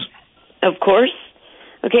course. Of course?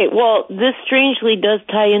 Okay, well, this strangely does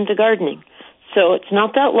tie into gardening. So it's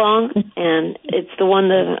not that long, and it's the one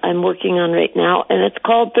that I'm working on right now, and it's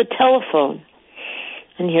called The Telephone.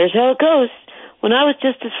 And here's how it goes. When I was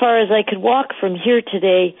just as far as I could walk from here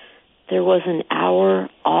today, there was an hour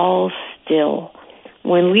all still,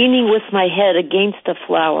 when leaning with my head against a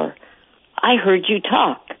flower, I heard you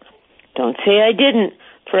talk. Don't say I didn't,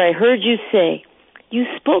 for I heard you say, you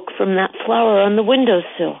spoke from that flower on the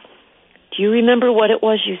windowsill. Do you remember what it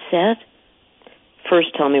was you said?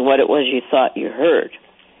 First tell me what it was you thought you heard.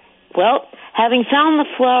 Well, having found the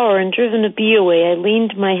flower and driven a bee away, I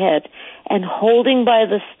leaned my head, and holding by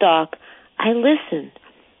the stalk, I listened,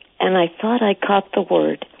 and I thought I caught the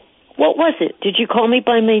word. What was it? Did you call me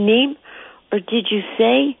by my name? Or did you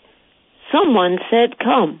say? Someone said,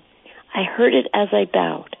 come. I heard it as I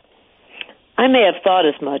bowed. I may have thought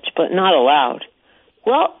as much, but not aloud.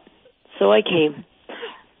 Well, so I came.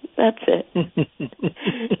 That's it.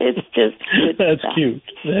 It's just good That's stuff. cute.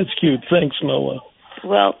 That's cute. Thanks, Noah.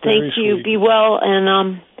 Well, thank you. Sweet. Be well,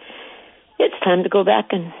 and it's time to go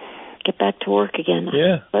back and get back to work again.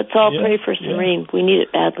 Yeah. Let's all pray for some rain. We need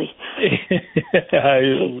it badly. I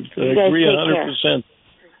agree 100%.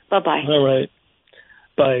 Bye-bye. All right.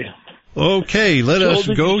 Bye. Okay, let us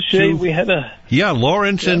go to... We had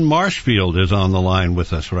Lawrence in Marshfield is on the line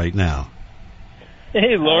with us right now.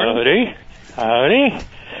 Hey, Lawrence. Howdy.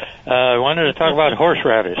 I wanted to talk about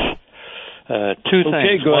horseradish. Two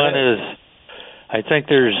things. One is, I think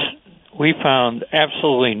we found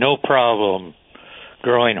absolutely no problem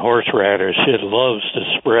growing horseradish. It loves to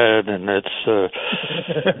spread, and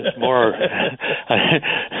it's more...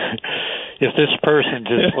 if this person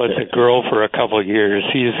just lets it grow for a couple of years,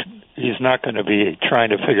 he's not going to be trying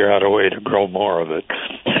to figure out a way to grow more of it.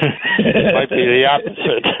 It might be the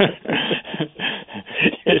opposite.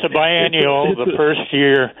 It's a biennial. The first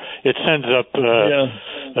year, it sends up,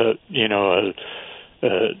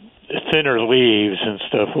 thinner leaves and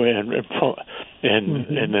stuff, and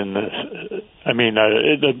then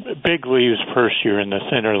the big leaves first year and the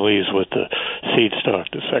thinner leaves with the seed stalk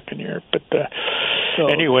the second year. But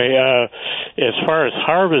anyway, as far as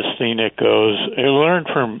harvesting it goes, I learned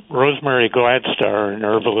from Rosemary Gladstar, an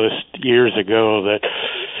herbalist, years ago that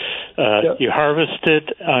you harvest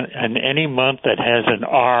it in any month that has an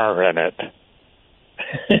R in it.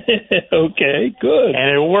 Okay, good. And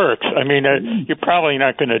it works. I mean, you're probably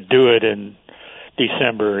not going to do it in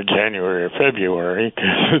December or January or February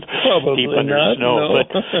because it's deep under snow. No.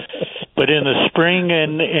 But in the spring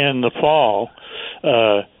and the fall,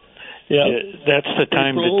 that's the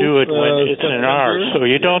time to do it when it's an R. So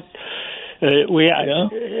you don't. We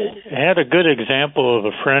had a good example of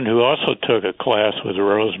a friend who also took a class with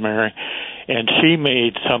rosemary, and she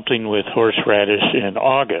made something with horseradish in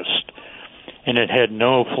August, and it had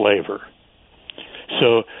no flavor.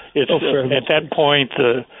 So it's at that point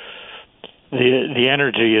the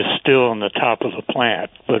energy is still on the top of the plant,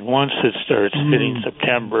 but once it starts hitting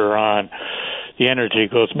September on, the energy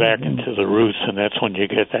goes back into the roots, and that's when you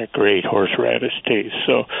get that great horseradish taste.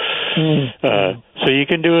 So, so you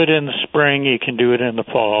can do it in the spring, you can do it in the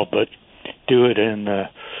fall, but do it in now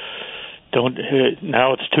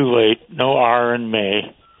it's too late. No R in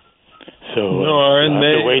May. So no R in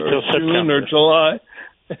May, wait till or September. June or July.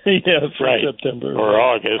 Yeah, right. September or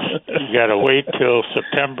August. You got to wait till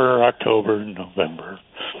September, October, November.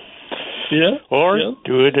 Yeah. Or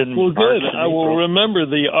do it in March. Good. I will remember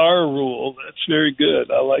the R rule. That's very good.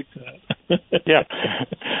 I like that. Yeah.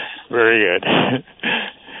 Very good.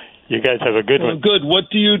 You guys have a good one. Good. What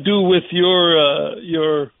do you do with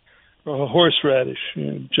your horseradish?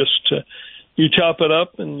 You just you chop it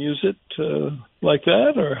up and use it like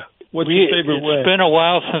that, or what's your favorite way? It's been a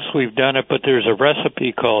while since we've done it, but there's a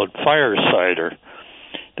recipe called fire cider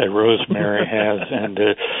that Rosemary has, and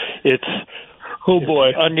it's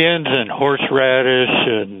onions and horseradish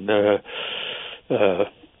and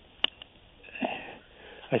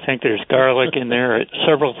I think there's garlic in there,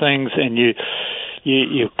 several things, and you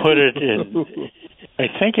put it in. I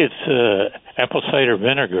think it's apple cider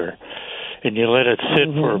vinegar, and you let it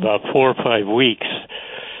sit for about 4 or 5 weeks,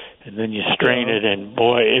 and then you strain it. And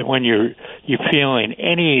boy, when you're feeling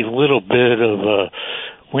any little bit of a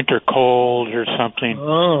winter cold or something,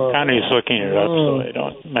 Connie's looking it up so I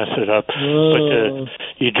don't mess it up. But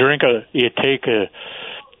you take a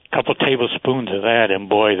couple tablespoons of that, and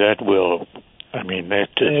boy, that will. I mean, that.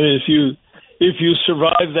 And if you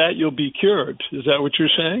survive that, you'll be cured. Is that what you're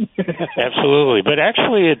saying? Absolutely. But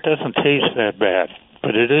actually, it doesn't taste that bad.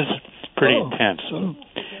 But it is pretty intense.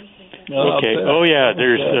 Okay. Oh, yeah,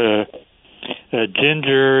 there's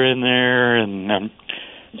ginger in there and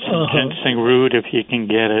some ginseng root if you can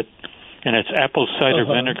get it. And it's apple cider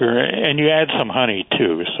vinegar. And you add some honey,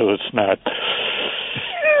 too, so it's not...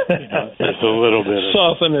 there's a little bit of...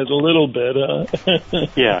 Soften it a little bit, huh?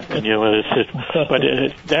 Yeah, and you let it sit. But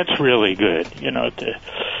that's really good,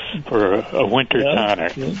 for a winter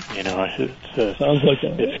tonic. Yeah. It's, sounds like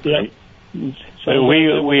that. It's great. But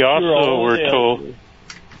we also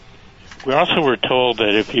were told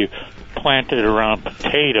that if you plant it around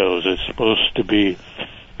potatoes, it's supposed to be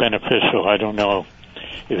beneficial. I don't know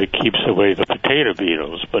if it keeps away the potato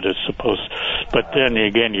beetles, but it's supposed. But then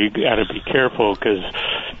again, you got to be careful because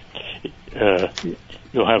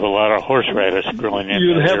you'll have a lot of horseradish growing in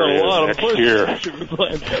You'd have area a lot next of horseradish year. if you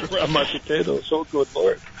plant that around my potatoes. Oh, good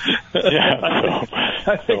Lord! Yeah,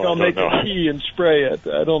 I think I'll make a tea and spray it.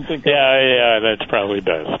 I don't think. Yeah, that's probably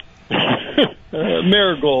best.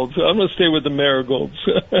 Marigolds. I'm going to stay with the marigolds.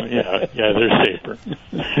 yeah, they're safer.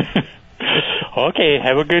 Okay,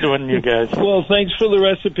 have a good one, you guys. Well, thanks for the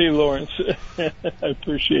recipe, Lawrence. I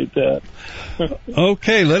appreciate that.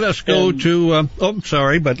 Okay, let us go to.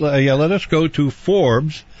 Let us go to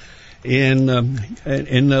Forbes in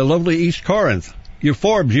lovely East Corinth.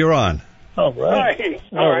 Forbes, you're on. All right. Hi.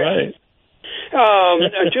 All right.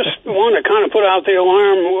 I just want to kind of put out the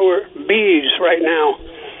alarm over bees right now.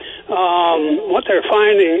 What they're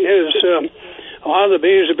finding is a lot of the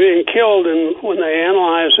bees are being killed, and when they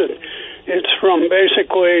analyze it, it's from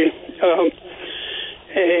basically a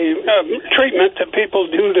treatment that people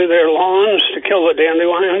do to their lawns to kill the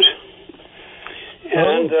dandelions,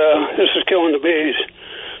 and this is killing the bees.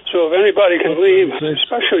 So if anybody can leave,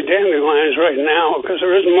 especially dandelions right now, because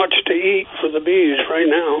there isn't much to eat for the bees right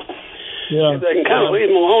now, if they can kind of leave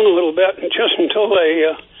them alone a little bit, and just until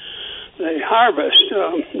they harvest,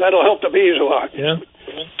 that'll help the bees a lot.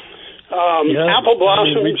 Apple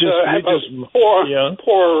blossoms have a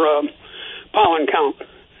poor pollen count,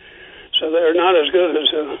 so they're not as good as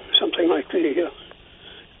something like the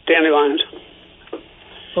dandelions.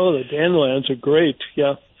 Oh, the dandelions are great.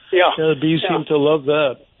 Yeah, the bees seem to love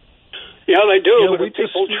that. Yeah, they do. But if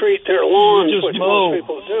people treat their lawns, which most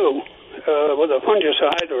people do, with a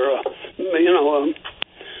fungicide or a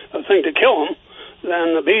thing to kill them,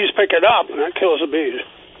 then the bees pick it up and that kills the bees.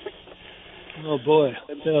 Oh boy,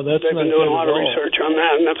 they've been doing a lot of research on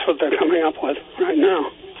that, and that's what they're coming up with right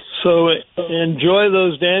now. So enjoy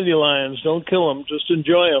those dandelions. Don't kill them. Just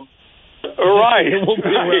enjoy them. Right.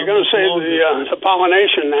 You're going to say the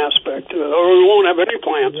pollination aspect, or we won't have any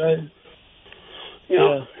plants.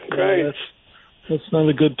 Right. Great. That's not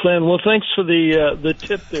a good plan. Well, thanks for the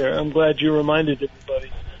tip there. I'm glad you reminded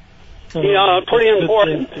everybody. Pretty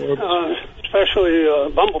important. especially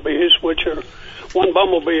bumblebees, which are, one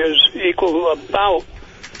bumblebee is equal to about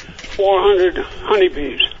 400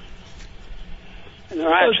 honeybees. And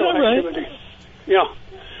their actual activity. Right? Yeah.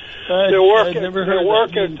 They work at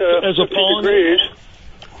 50 degrees,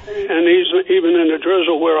 and even in the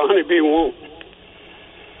drizzle where a honeybee won't.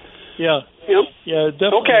 Yeah. Yep. Yeah,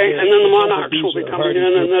 definitely. Okay, and then the monarchs will be coming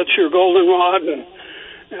in, and that's your goldenrod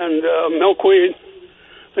and milkweed,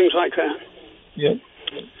 things like that. Yep.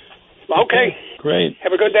 Okay. Great.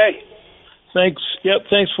 Have a good day. Thanks. Yep,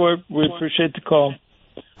 thanks for it. We appreciate the call.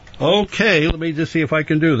 Okay, let me just see if I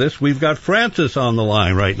can do this. We've got Francis on the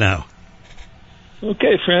line right now.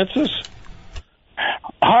 Okay, Francis.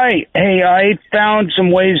 Hi. Hey, I found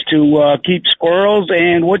some ways to keep squirrels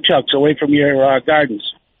and woodchucks away from your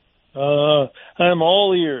gardens. I'm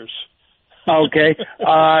all ears. Okay.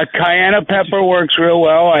 Cayenne pepper works real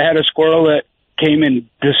well. I had a squirrel that came and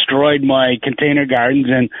destroyed my container gardens,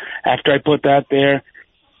 and after I put that there,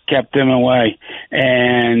 kept him away.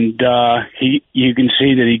 And you can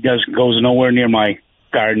see that he goes nowhere near my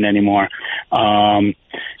garden anymore.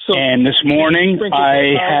 And this morning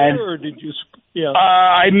I had, or did you? Yeah.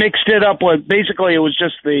 I mixed it up with, basically it was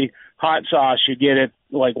just the hot sauce you get at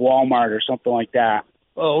like Walmart or something like that.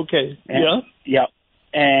 Oh, okay. And, yeah.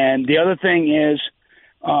 And the other thing is,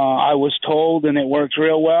 I was told, and it works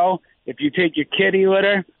real well, if you take your kitty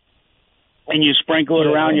litter and you sprinkle it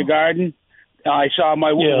around your garden. I saw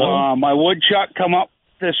my woodchuck come up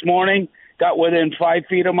this morning, got within 5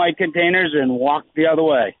 feet of my containers, and walked the other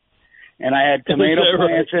way. And I had tomato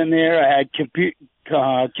plants in there. I had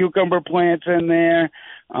cucumber plants in there,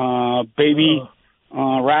 baby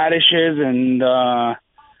radishes and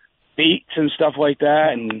beets and stuff like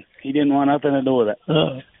that. And he didn't want nothing to do with it.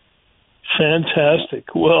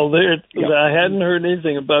 Fantastic. Well, I hadn't heard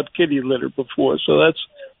anything about kitty litter before, so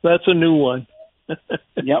that's a new one.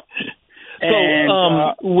 Yep.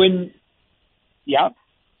 And when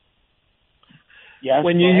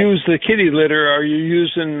when you use the kitty litter, are you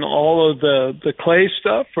using all of the clay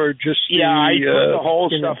stuff or just I put the whole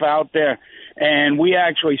stuff out there, and we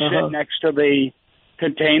actually sit next to the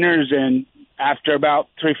containers, and after about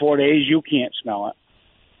 3-4 days, you can't smell it.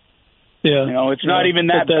 Yeah, you know, it's not even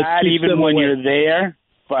that bad even when you're there,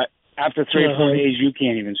 but after 3 or 4 days, you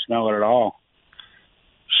can't even smell it at all.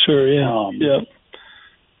 Sure. Yeah.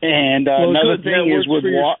 And another thing is with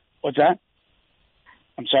what's that?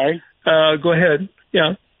 I'm sorry. Go ahead.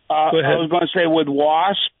 Yeah. Go ahead. I was going to say with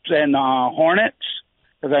wasps and hornets,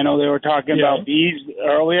 because I know they were talking about bees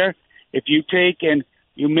earlier. If you take and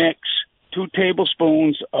you mix 2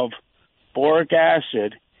 tablespoons of boric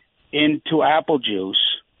acid into apple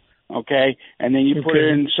juice, okay, and then you put it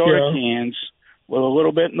in soda cans with a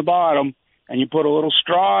little bit in the bottom, and you put a little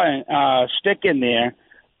straw stick in there,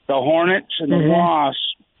 the hornets and the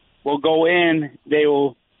wasps will go in, they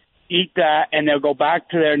will eat that, and they'll go back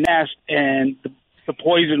to their nest, and the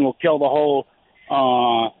poison will kill the whole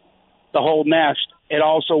nest. It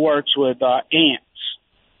also works with ants.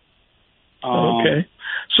 Okay.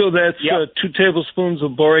 So that's 2 tablespoons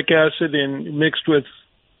of boric acid mixed with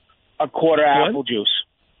a quarter apple juice.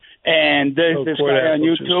 And this guy on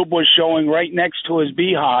YouTube was showing right next to his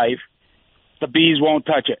beehive, the bees won't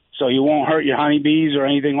touch it. So you won't hurt your honeybees or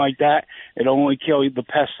anything like that. It'll only kill the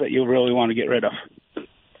pests that you really want to get rid of.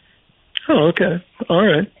 Oh, okay. All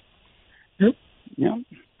right. Yep. Yeah.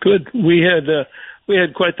 Good. We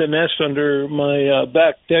had quite the nest under my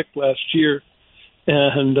back deck last year,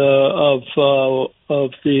 and of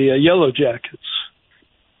the yellow jackets,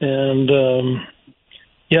 and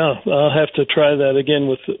I'll have to try that again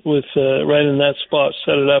with right in that spot.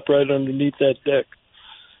 Set it up right underneath that deck.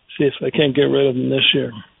 See if I can't get rid of them this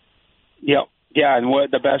year. Yep. Yeah, and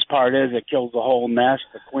what the best part is, it kills the whole nest,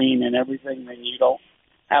 the queen and everything, and you don't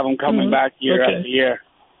have them coming back year after year.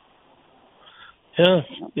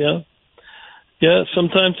 Yeah,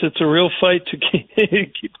 sometimes it's a real fight to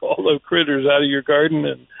keep all the critters out of your garden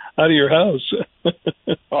and out of your house.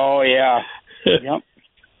 Oh, yeah. Yep.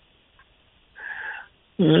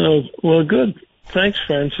 Well, good. Thanks,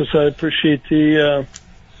 Francis. I appreciate the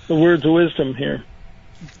words of wisdom here.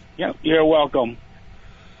 Yep, you're welcome.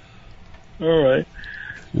 All right.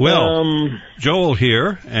 Well, Joel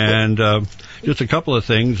here, and just a couple of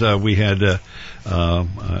things. We had a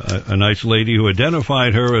nice lady who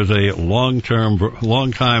identified her as a long-time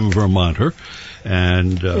Vermonter,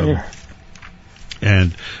 and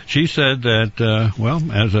she said that,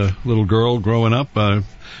 as a little girl growing up,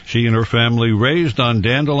 she and her family raised on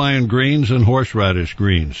dandelion greens and horseradish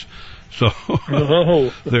greens. So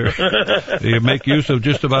you make use of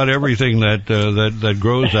just about everything that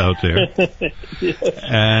grows out there. Yes.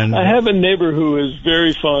 And I have a neighbor who is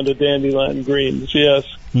very fond of dandelion greens. Yes.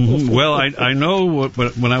 Mm-hmm. Well, I know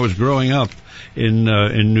when I was growing up in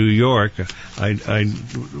New York,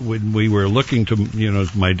 when we were looking to,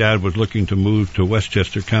 my dad was looking to move to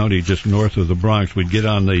Westchester County, just north of the Bronx. We'd get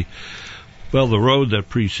on the road that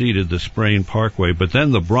preceded the Sprain Parkway, but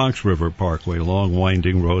then the Bronx River Parkway, long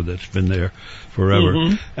winding road that's been there forever.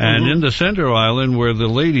 Mm-hmm. And in the center island were the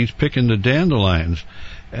ladies picking the dandelions,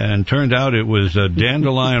 and turned out it was a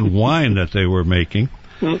dandelion wine that they were making.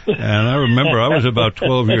 And I remember I was about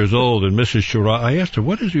 12 years old, and Mrs. Shira, I asked her,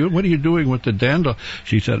 what are you doing with the dandelion?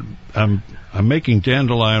 She said, I'm making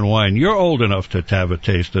dandelion wine. You're old enough to have a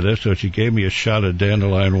taste of this. So she gave me a shot of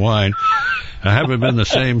dandelion wine. I haven't been the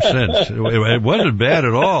same since. It wasn't bad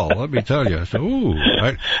at all, let me tell you. So,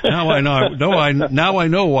 now I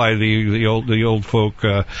know why the old folk,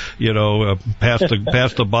 pass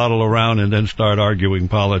the bottle around and then start arguing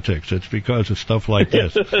politics. It's because of stuff like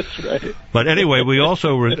this. That's right. But anyway, we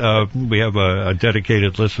also we have a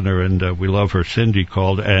dedicated listener, and we love her. Cindy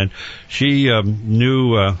called, and she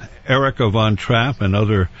knew Erica Von Trapp and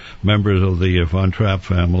other members of the Von Trapp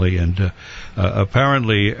family, and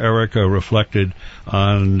apparently Erica reflected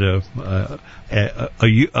on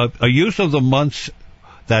a use of the months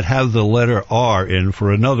that have the letter R in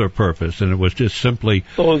for another purpose, and it was just simply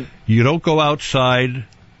you don't go outside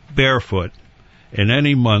barefoot in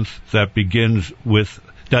any month that begins with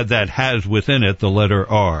that has within it the letter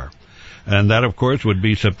R. And that, of course, would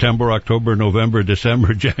be September, October, November,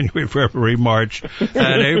 December, January, February, March,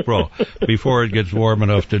 and April, before it gets warm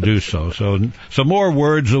enough to do so. So some more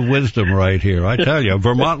words of wisdom right here. I tell you,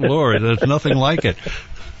 Vermont lore, there's nothing like it.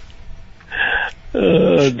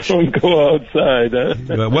 Don't go outside.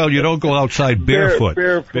 Well, you don't go outside barefoot.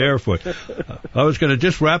 Barefoot. I was going to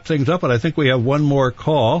just wrap things up, but I think we have one more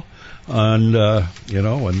call. And,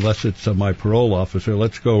 unless it's my parole officer,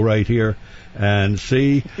 let's go right here and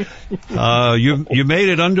see. You made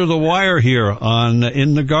it under the wire here on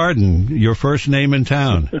In the Garden. Your first name in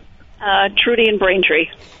town. Trudy in Braintree.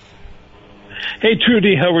 Hey,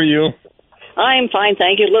 Trudy, how are you? I'm fine,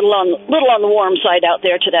 thank you. Little on the warm side out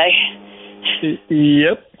there today.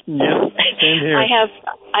 Yep. Same here.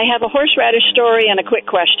 I have a horseradish story and a quick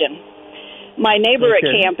question. My neighbor at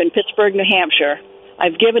camp in Pittsburgh, New Hampshire,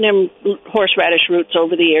 I've given him horseradish roots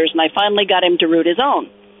over the years, and I finally got him to root his own.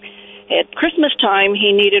 At Christmas time,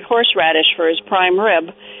 he needed horseradish for his prime rib,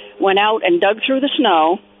 went out and dug through the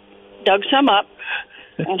snow, dug some up,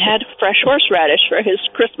 and had fresh horseradish for his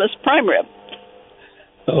Christmas prime rib.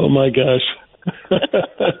 Oh, my gosh. Well,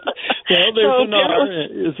 there's an R.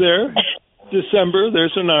 Is there? December,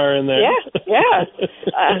 there's an R in there. Yeah.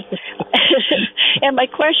 And my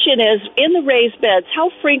question is, in the raised beds,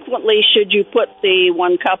 how frequently should you put the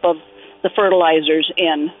 1 cup of the fertilizers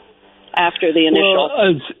in after the initial?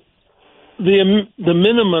 Well, the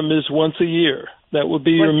minimum is once a year. That would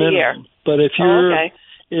be your minimum. Year. But if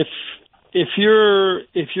you're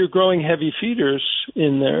if you're growing heavy feeders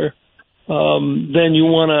in there, then you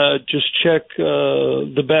want to just check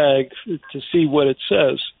the bag to see what it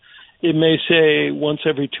says. It may say once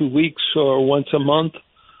every 2 weeks or once a month.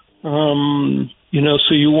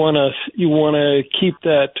 So you want to keep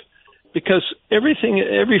that, because every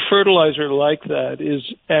fertilizer like that is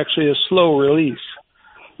actually a slow release.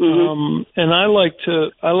 Mm-hmm. And I like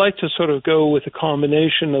to sort of go with a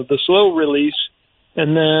combination of the slow release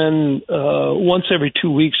and then once every 2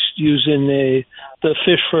 weeks using the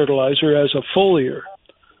fish fertilizer as a foliar.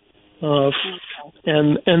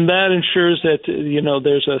 And that ensures that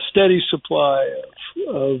there's a steady supply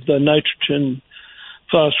of the nitrogen,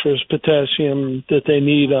 phosphorus, potassium that they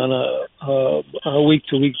need on a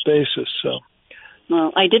week-to-week basis. So,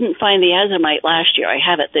 well, I didn't find the azomite last year. I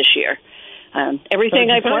have it this year. Everything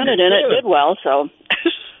I planted in it did well. So.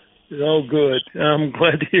 Oh, good. I'm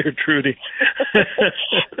glad to hear, Trudy.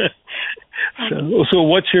 So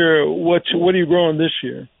what are you growing this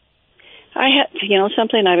year? I have,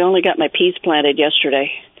 something. I've only got my peas planted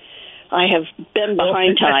yesterday. I have been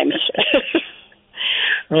behind times.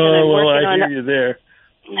 Oh, well, I hear you there.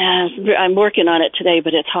 I'm working on it today,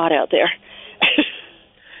 but it's hot out there.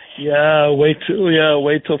 Yeah, wait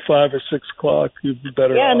till 5 or 6 o'clock. You'd be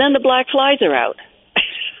better. Yeah, and then the black flies are out.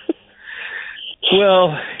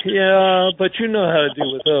 Well, yeah, but you know how to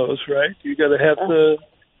deal with those, right? You got to have the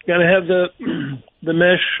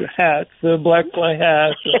mesh hat, the black fly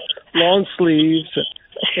hat, long sleeves,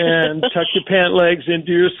 and tuck your pant legs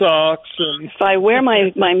into your socks. And if I wear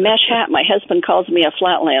my mesh hat, my husband calls me a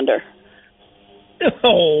flatlander.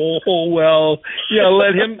 Oh, well, yeah,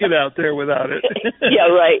 let him get out there without it. Yeah,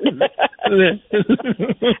 right. But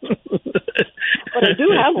I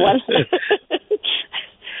do have one.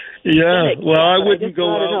 Yeah, well, I wouldn't go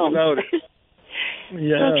out without it.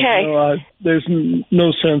 Yeah, okay. No, there's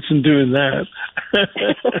no sense in doing that.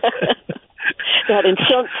 That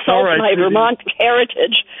insults right, my Vermont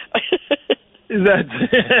heritage. That's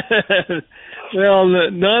well,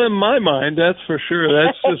 not in my mind, that's for sure.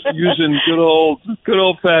 That's just using good old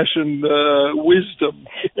fashioned wisdom.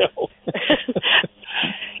 You know?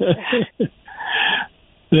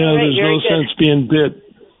 Yeah, there's no sense being bit.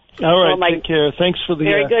 All right, take care. Thanks for the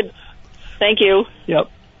very good. Thank you. Yep.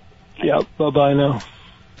 Bye now.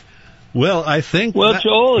 Well, I think. Well,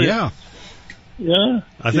 Joel. Yeah. Yeah.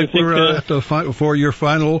 I think we're at for your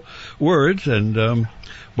final words, and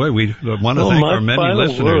boy, we want to thank our many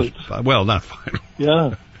listeners. Well, not final.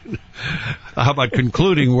 Yeah. How about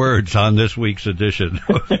concluding words on this week's edition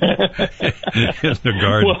in the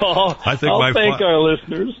Garden? Well, I'll thank our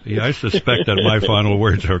listeners. Yeah, I suspect that my final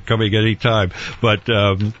words are coming any time. But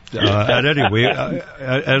at any rate,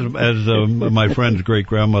 as my friend's great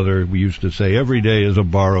grandmother used to say, every day is a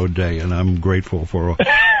borrowed day, and I'm grateful for all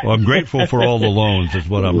the loans. Is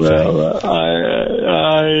what I'm saying.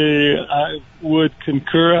 I would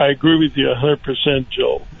concur. I agree with you 100%,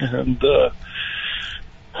 Joel. And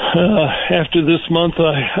after this month,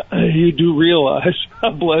 you do realize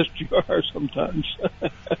how blessed you are sometimes.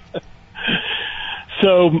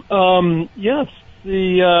 So, yes,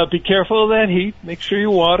 be careful of that heat. Make sure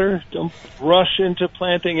you water. Don't rush into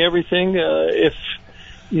planting everything. If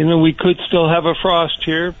we could still have a frost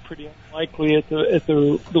here, pretty unlikely at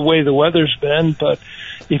the way the weather's been. But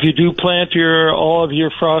if you do plant all of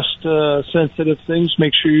your frost sensitive things,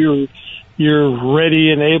 make sure you're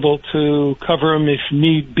ready and able to cover them if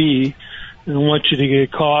need be. I don't want you to get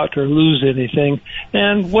caught or lose anything.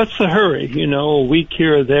 And what's the hurry? A week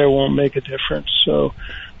here or there won't make a difference. So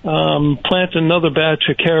plant another batch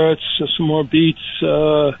of carrots, some more beets.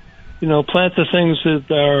 Plant the things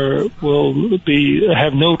that will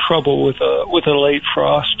have no trouble with a late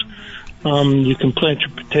frost. You can plant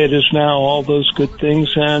your potatoes now, all those good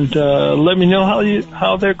things, and let me know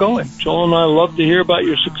how they're going. Joel and I love to hear about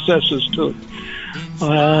your successes too.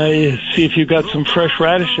 See if you've got some fresh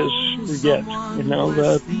radishes yet.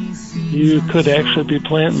 That you could actually be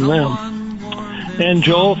planting them. And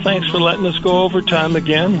Joel, thanks for letting us go over time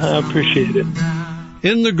again. I appreciate it.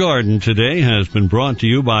 In the Garden today has been brought to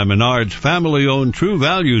you by Menard's family-owned True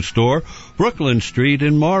Value store, Brooklyn Street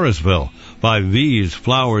in Morrisville, by V's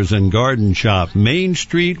Flowers and Garden Shop, Main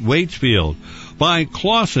Street, Waitsfield, by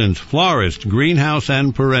Clausen's Florist, Greenhouse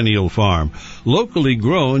and Perennial Farm, locally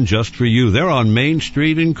grown just for you. They're on Main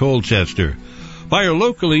Street in Colchester. By our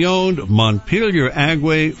locally owned Montpelier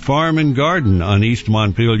Agway Farm and Garden on East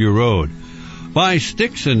Montpelier Road. By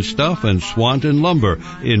Sticks and Stuff and Swanton Lumber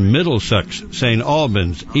in Middlesex, St.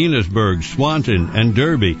 Albans, Enosburg, Swanton, and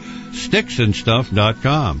Derby.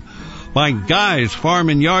 Sticksandstuff.com. By Guy's Farm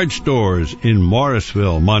and Yard Stores in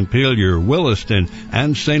Morrisville, Montpelier, Williston,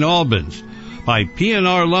 and St. Albans. By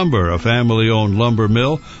P&R Lumber, a family-owned lumber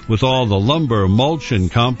mill with all the lumber, mulch, and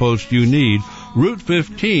compost you need. Route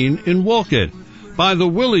 15 in Wolcott. By the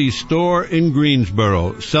Willie's Store in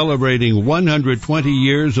Greensboro, celebrating 120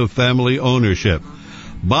 years of family ownership.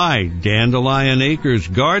 By Dandelion Acres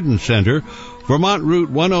Garden Center, Vermont Route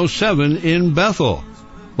 107 in Bethel.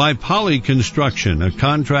 By Poly Construction, a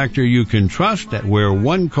contractor you can trust where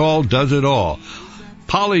one call does it all.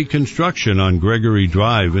 Poly Construction on Gregory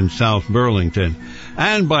Drive in South Burlington.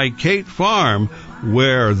 And by Kate Farm,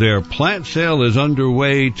 where their plant sale is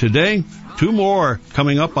underway today. 2 more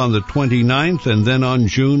coming up on the 29th and then on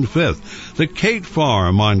June 5th. The Kate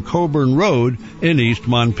Farm on Coburn Road in East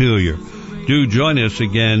Montpelier. Do join us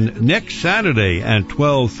again next Saturday at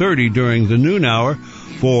 12:30 during the noon hour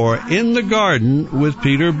for In the Garden with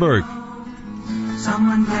Peter Burke.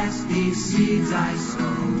 Someone bless these seeds I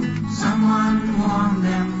sow. Someone warm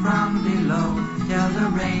them from below till the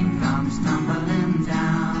rain comes tumbling down.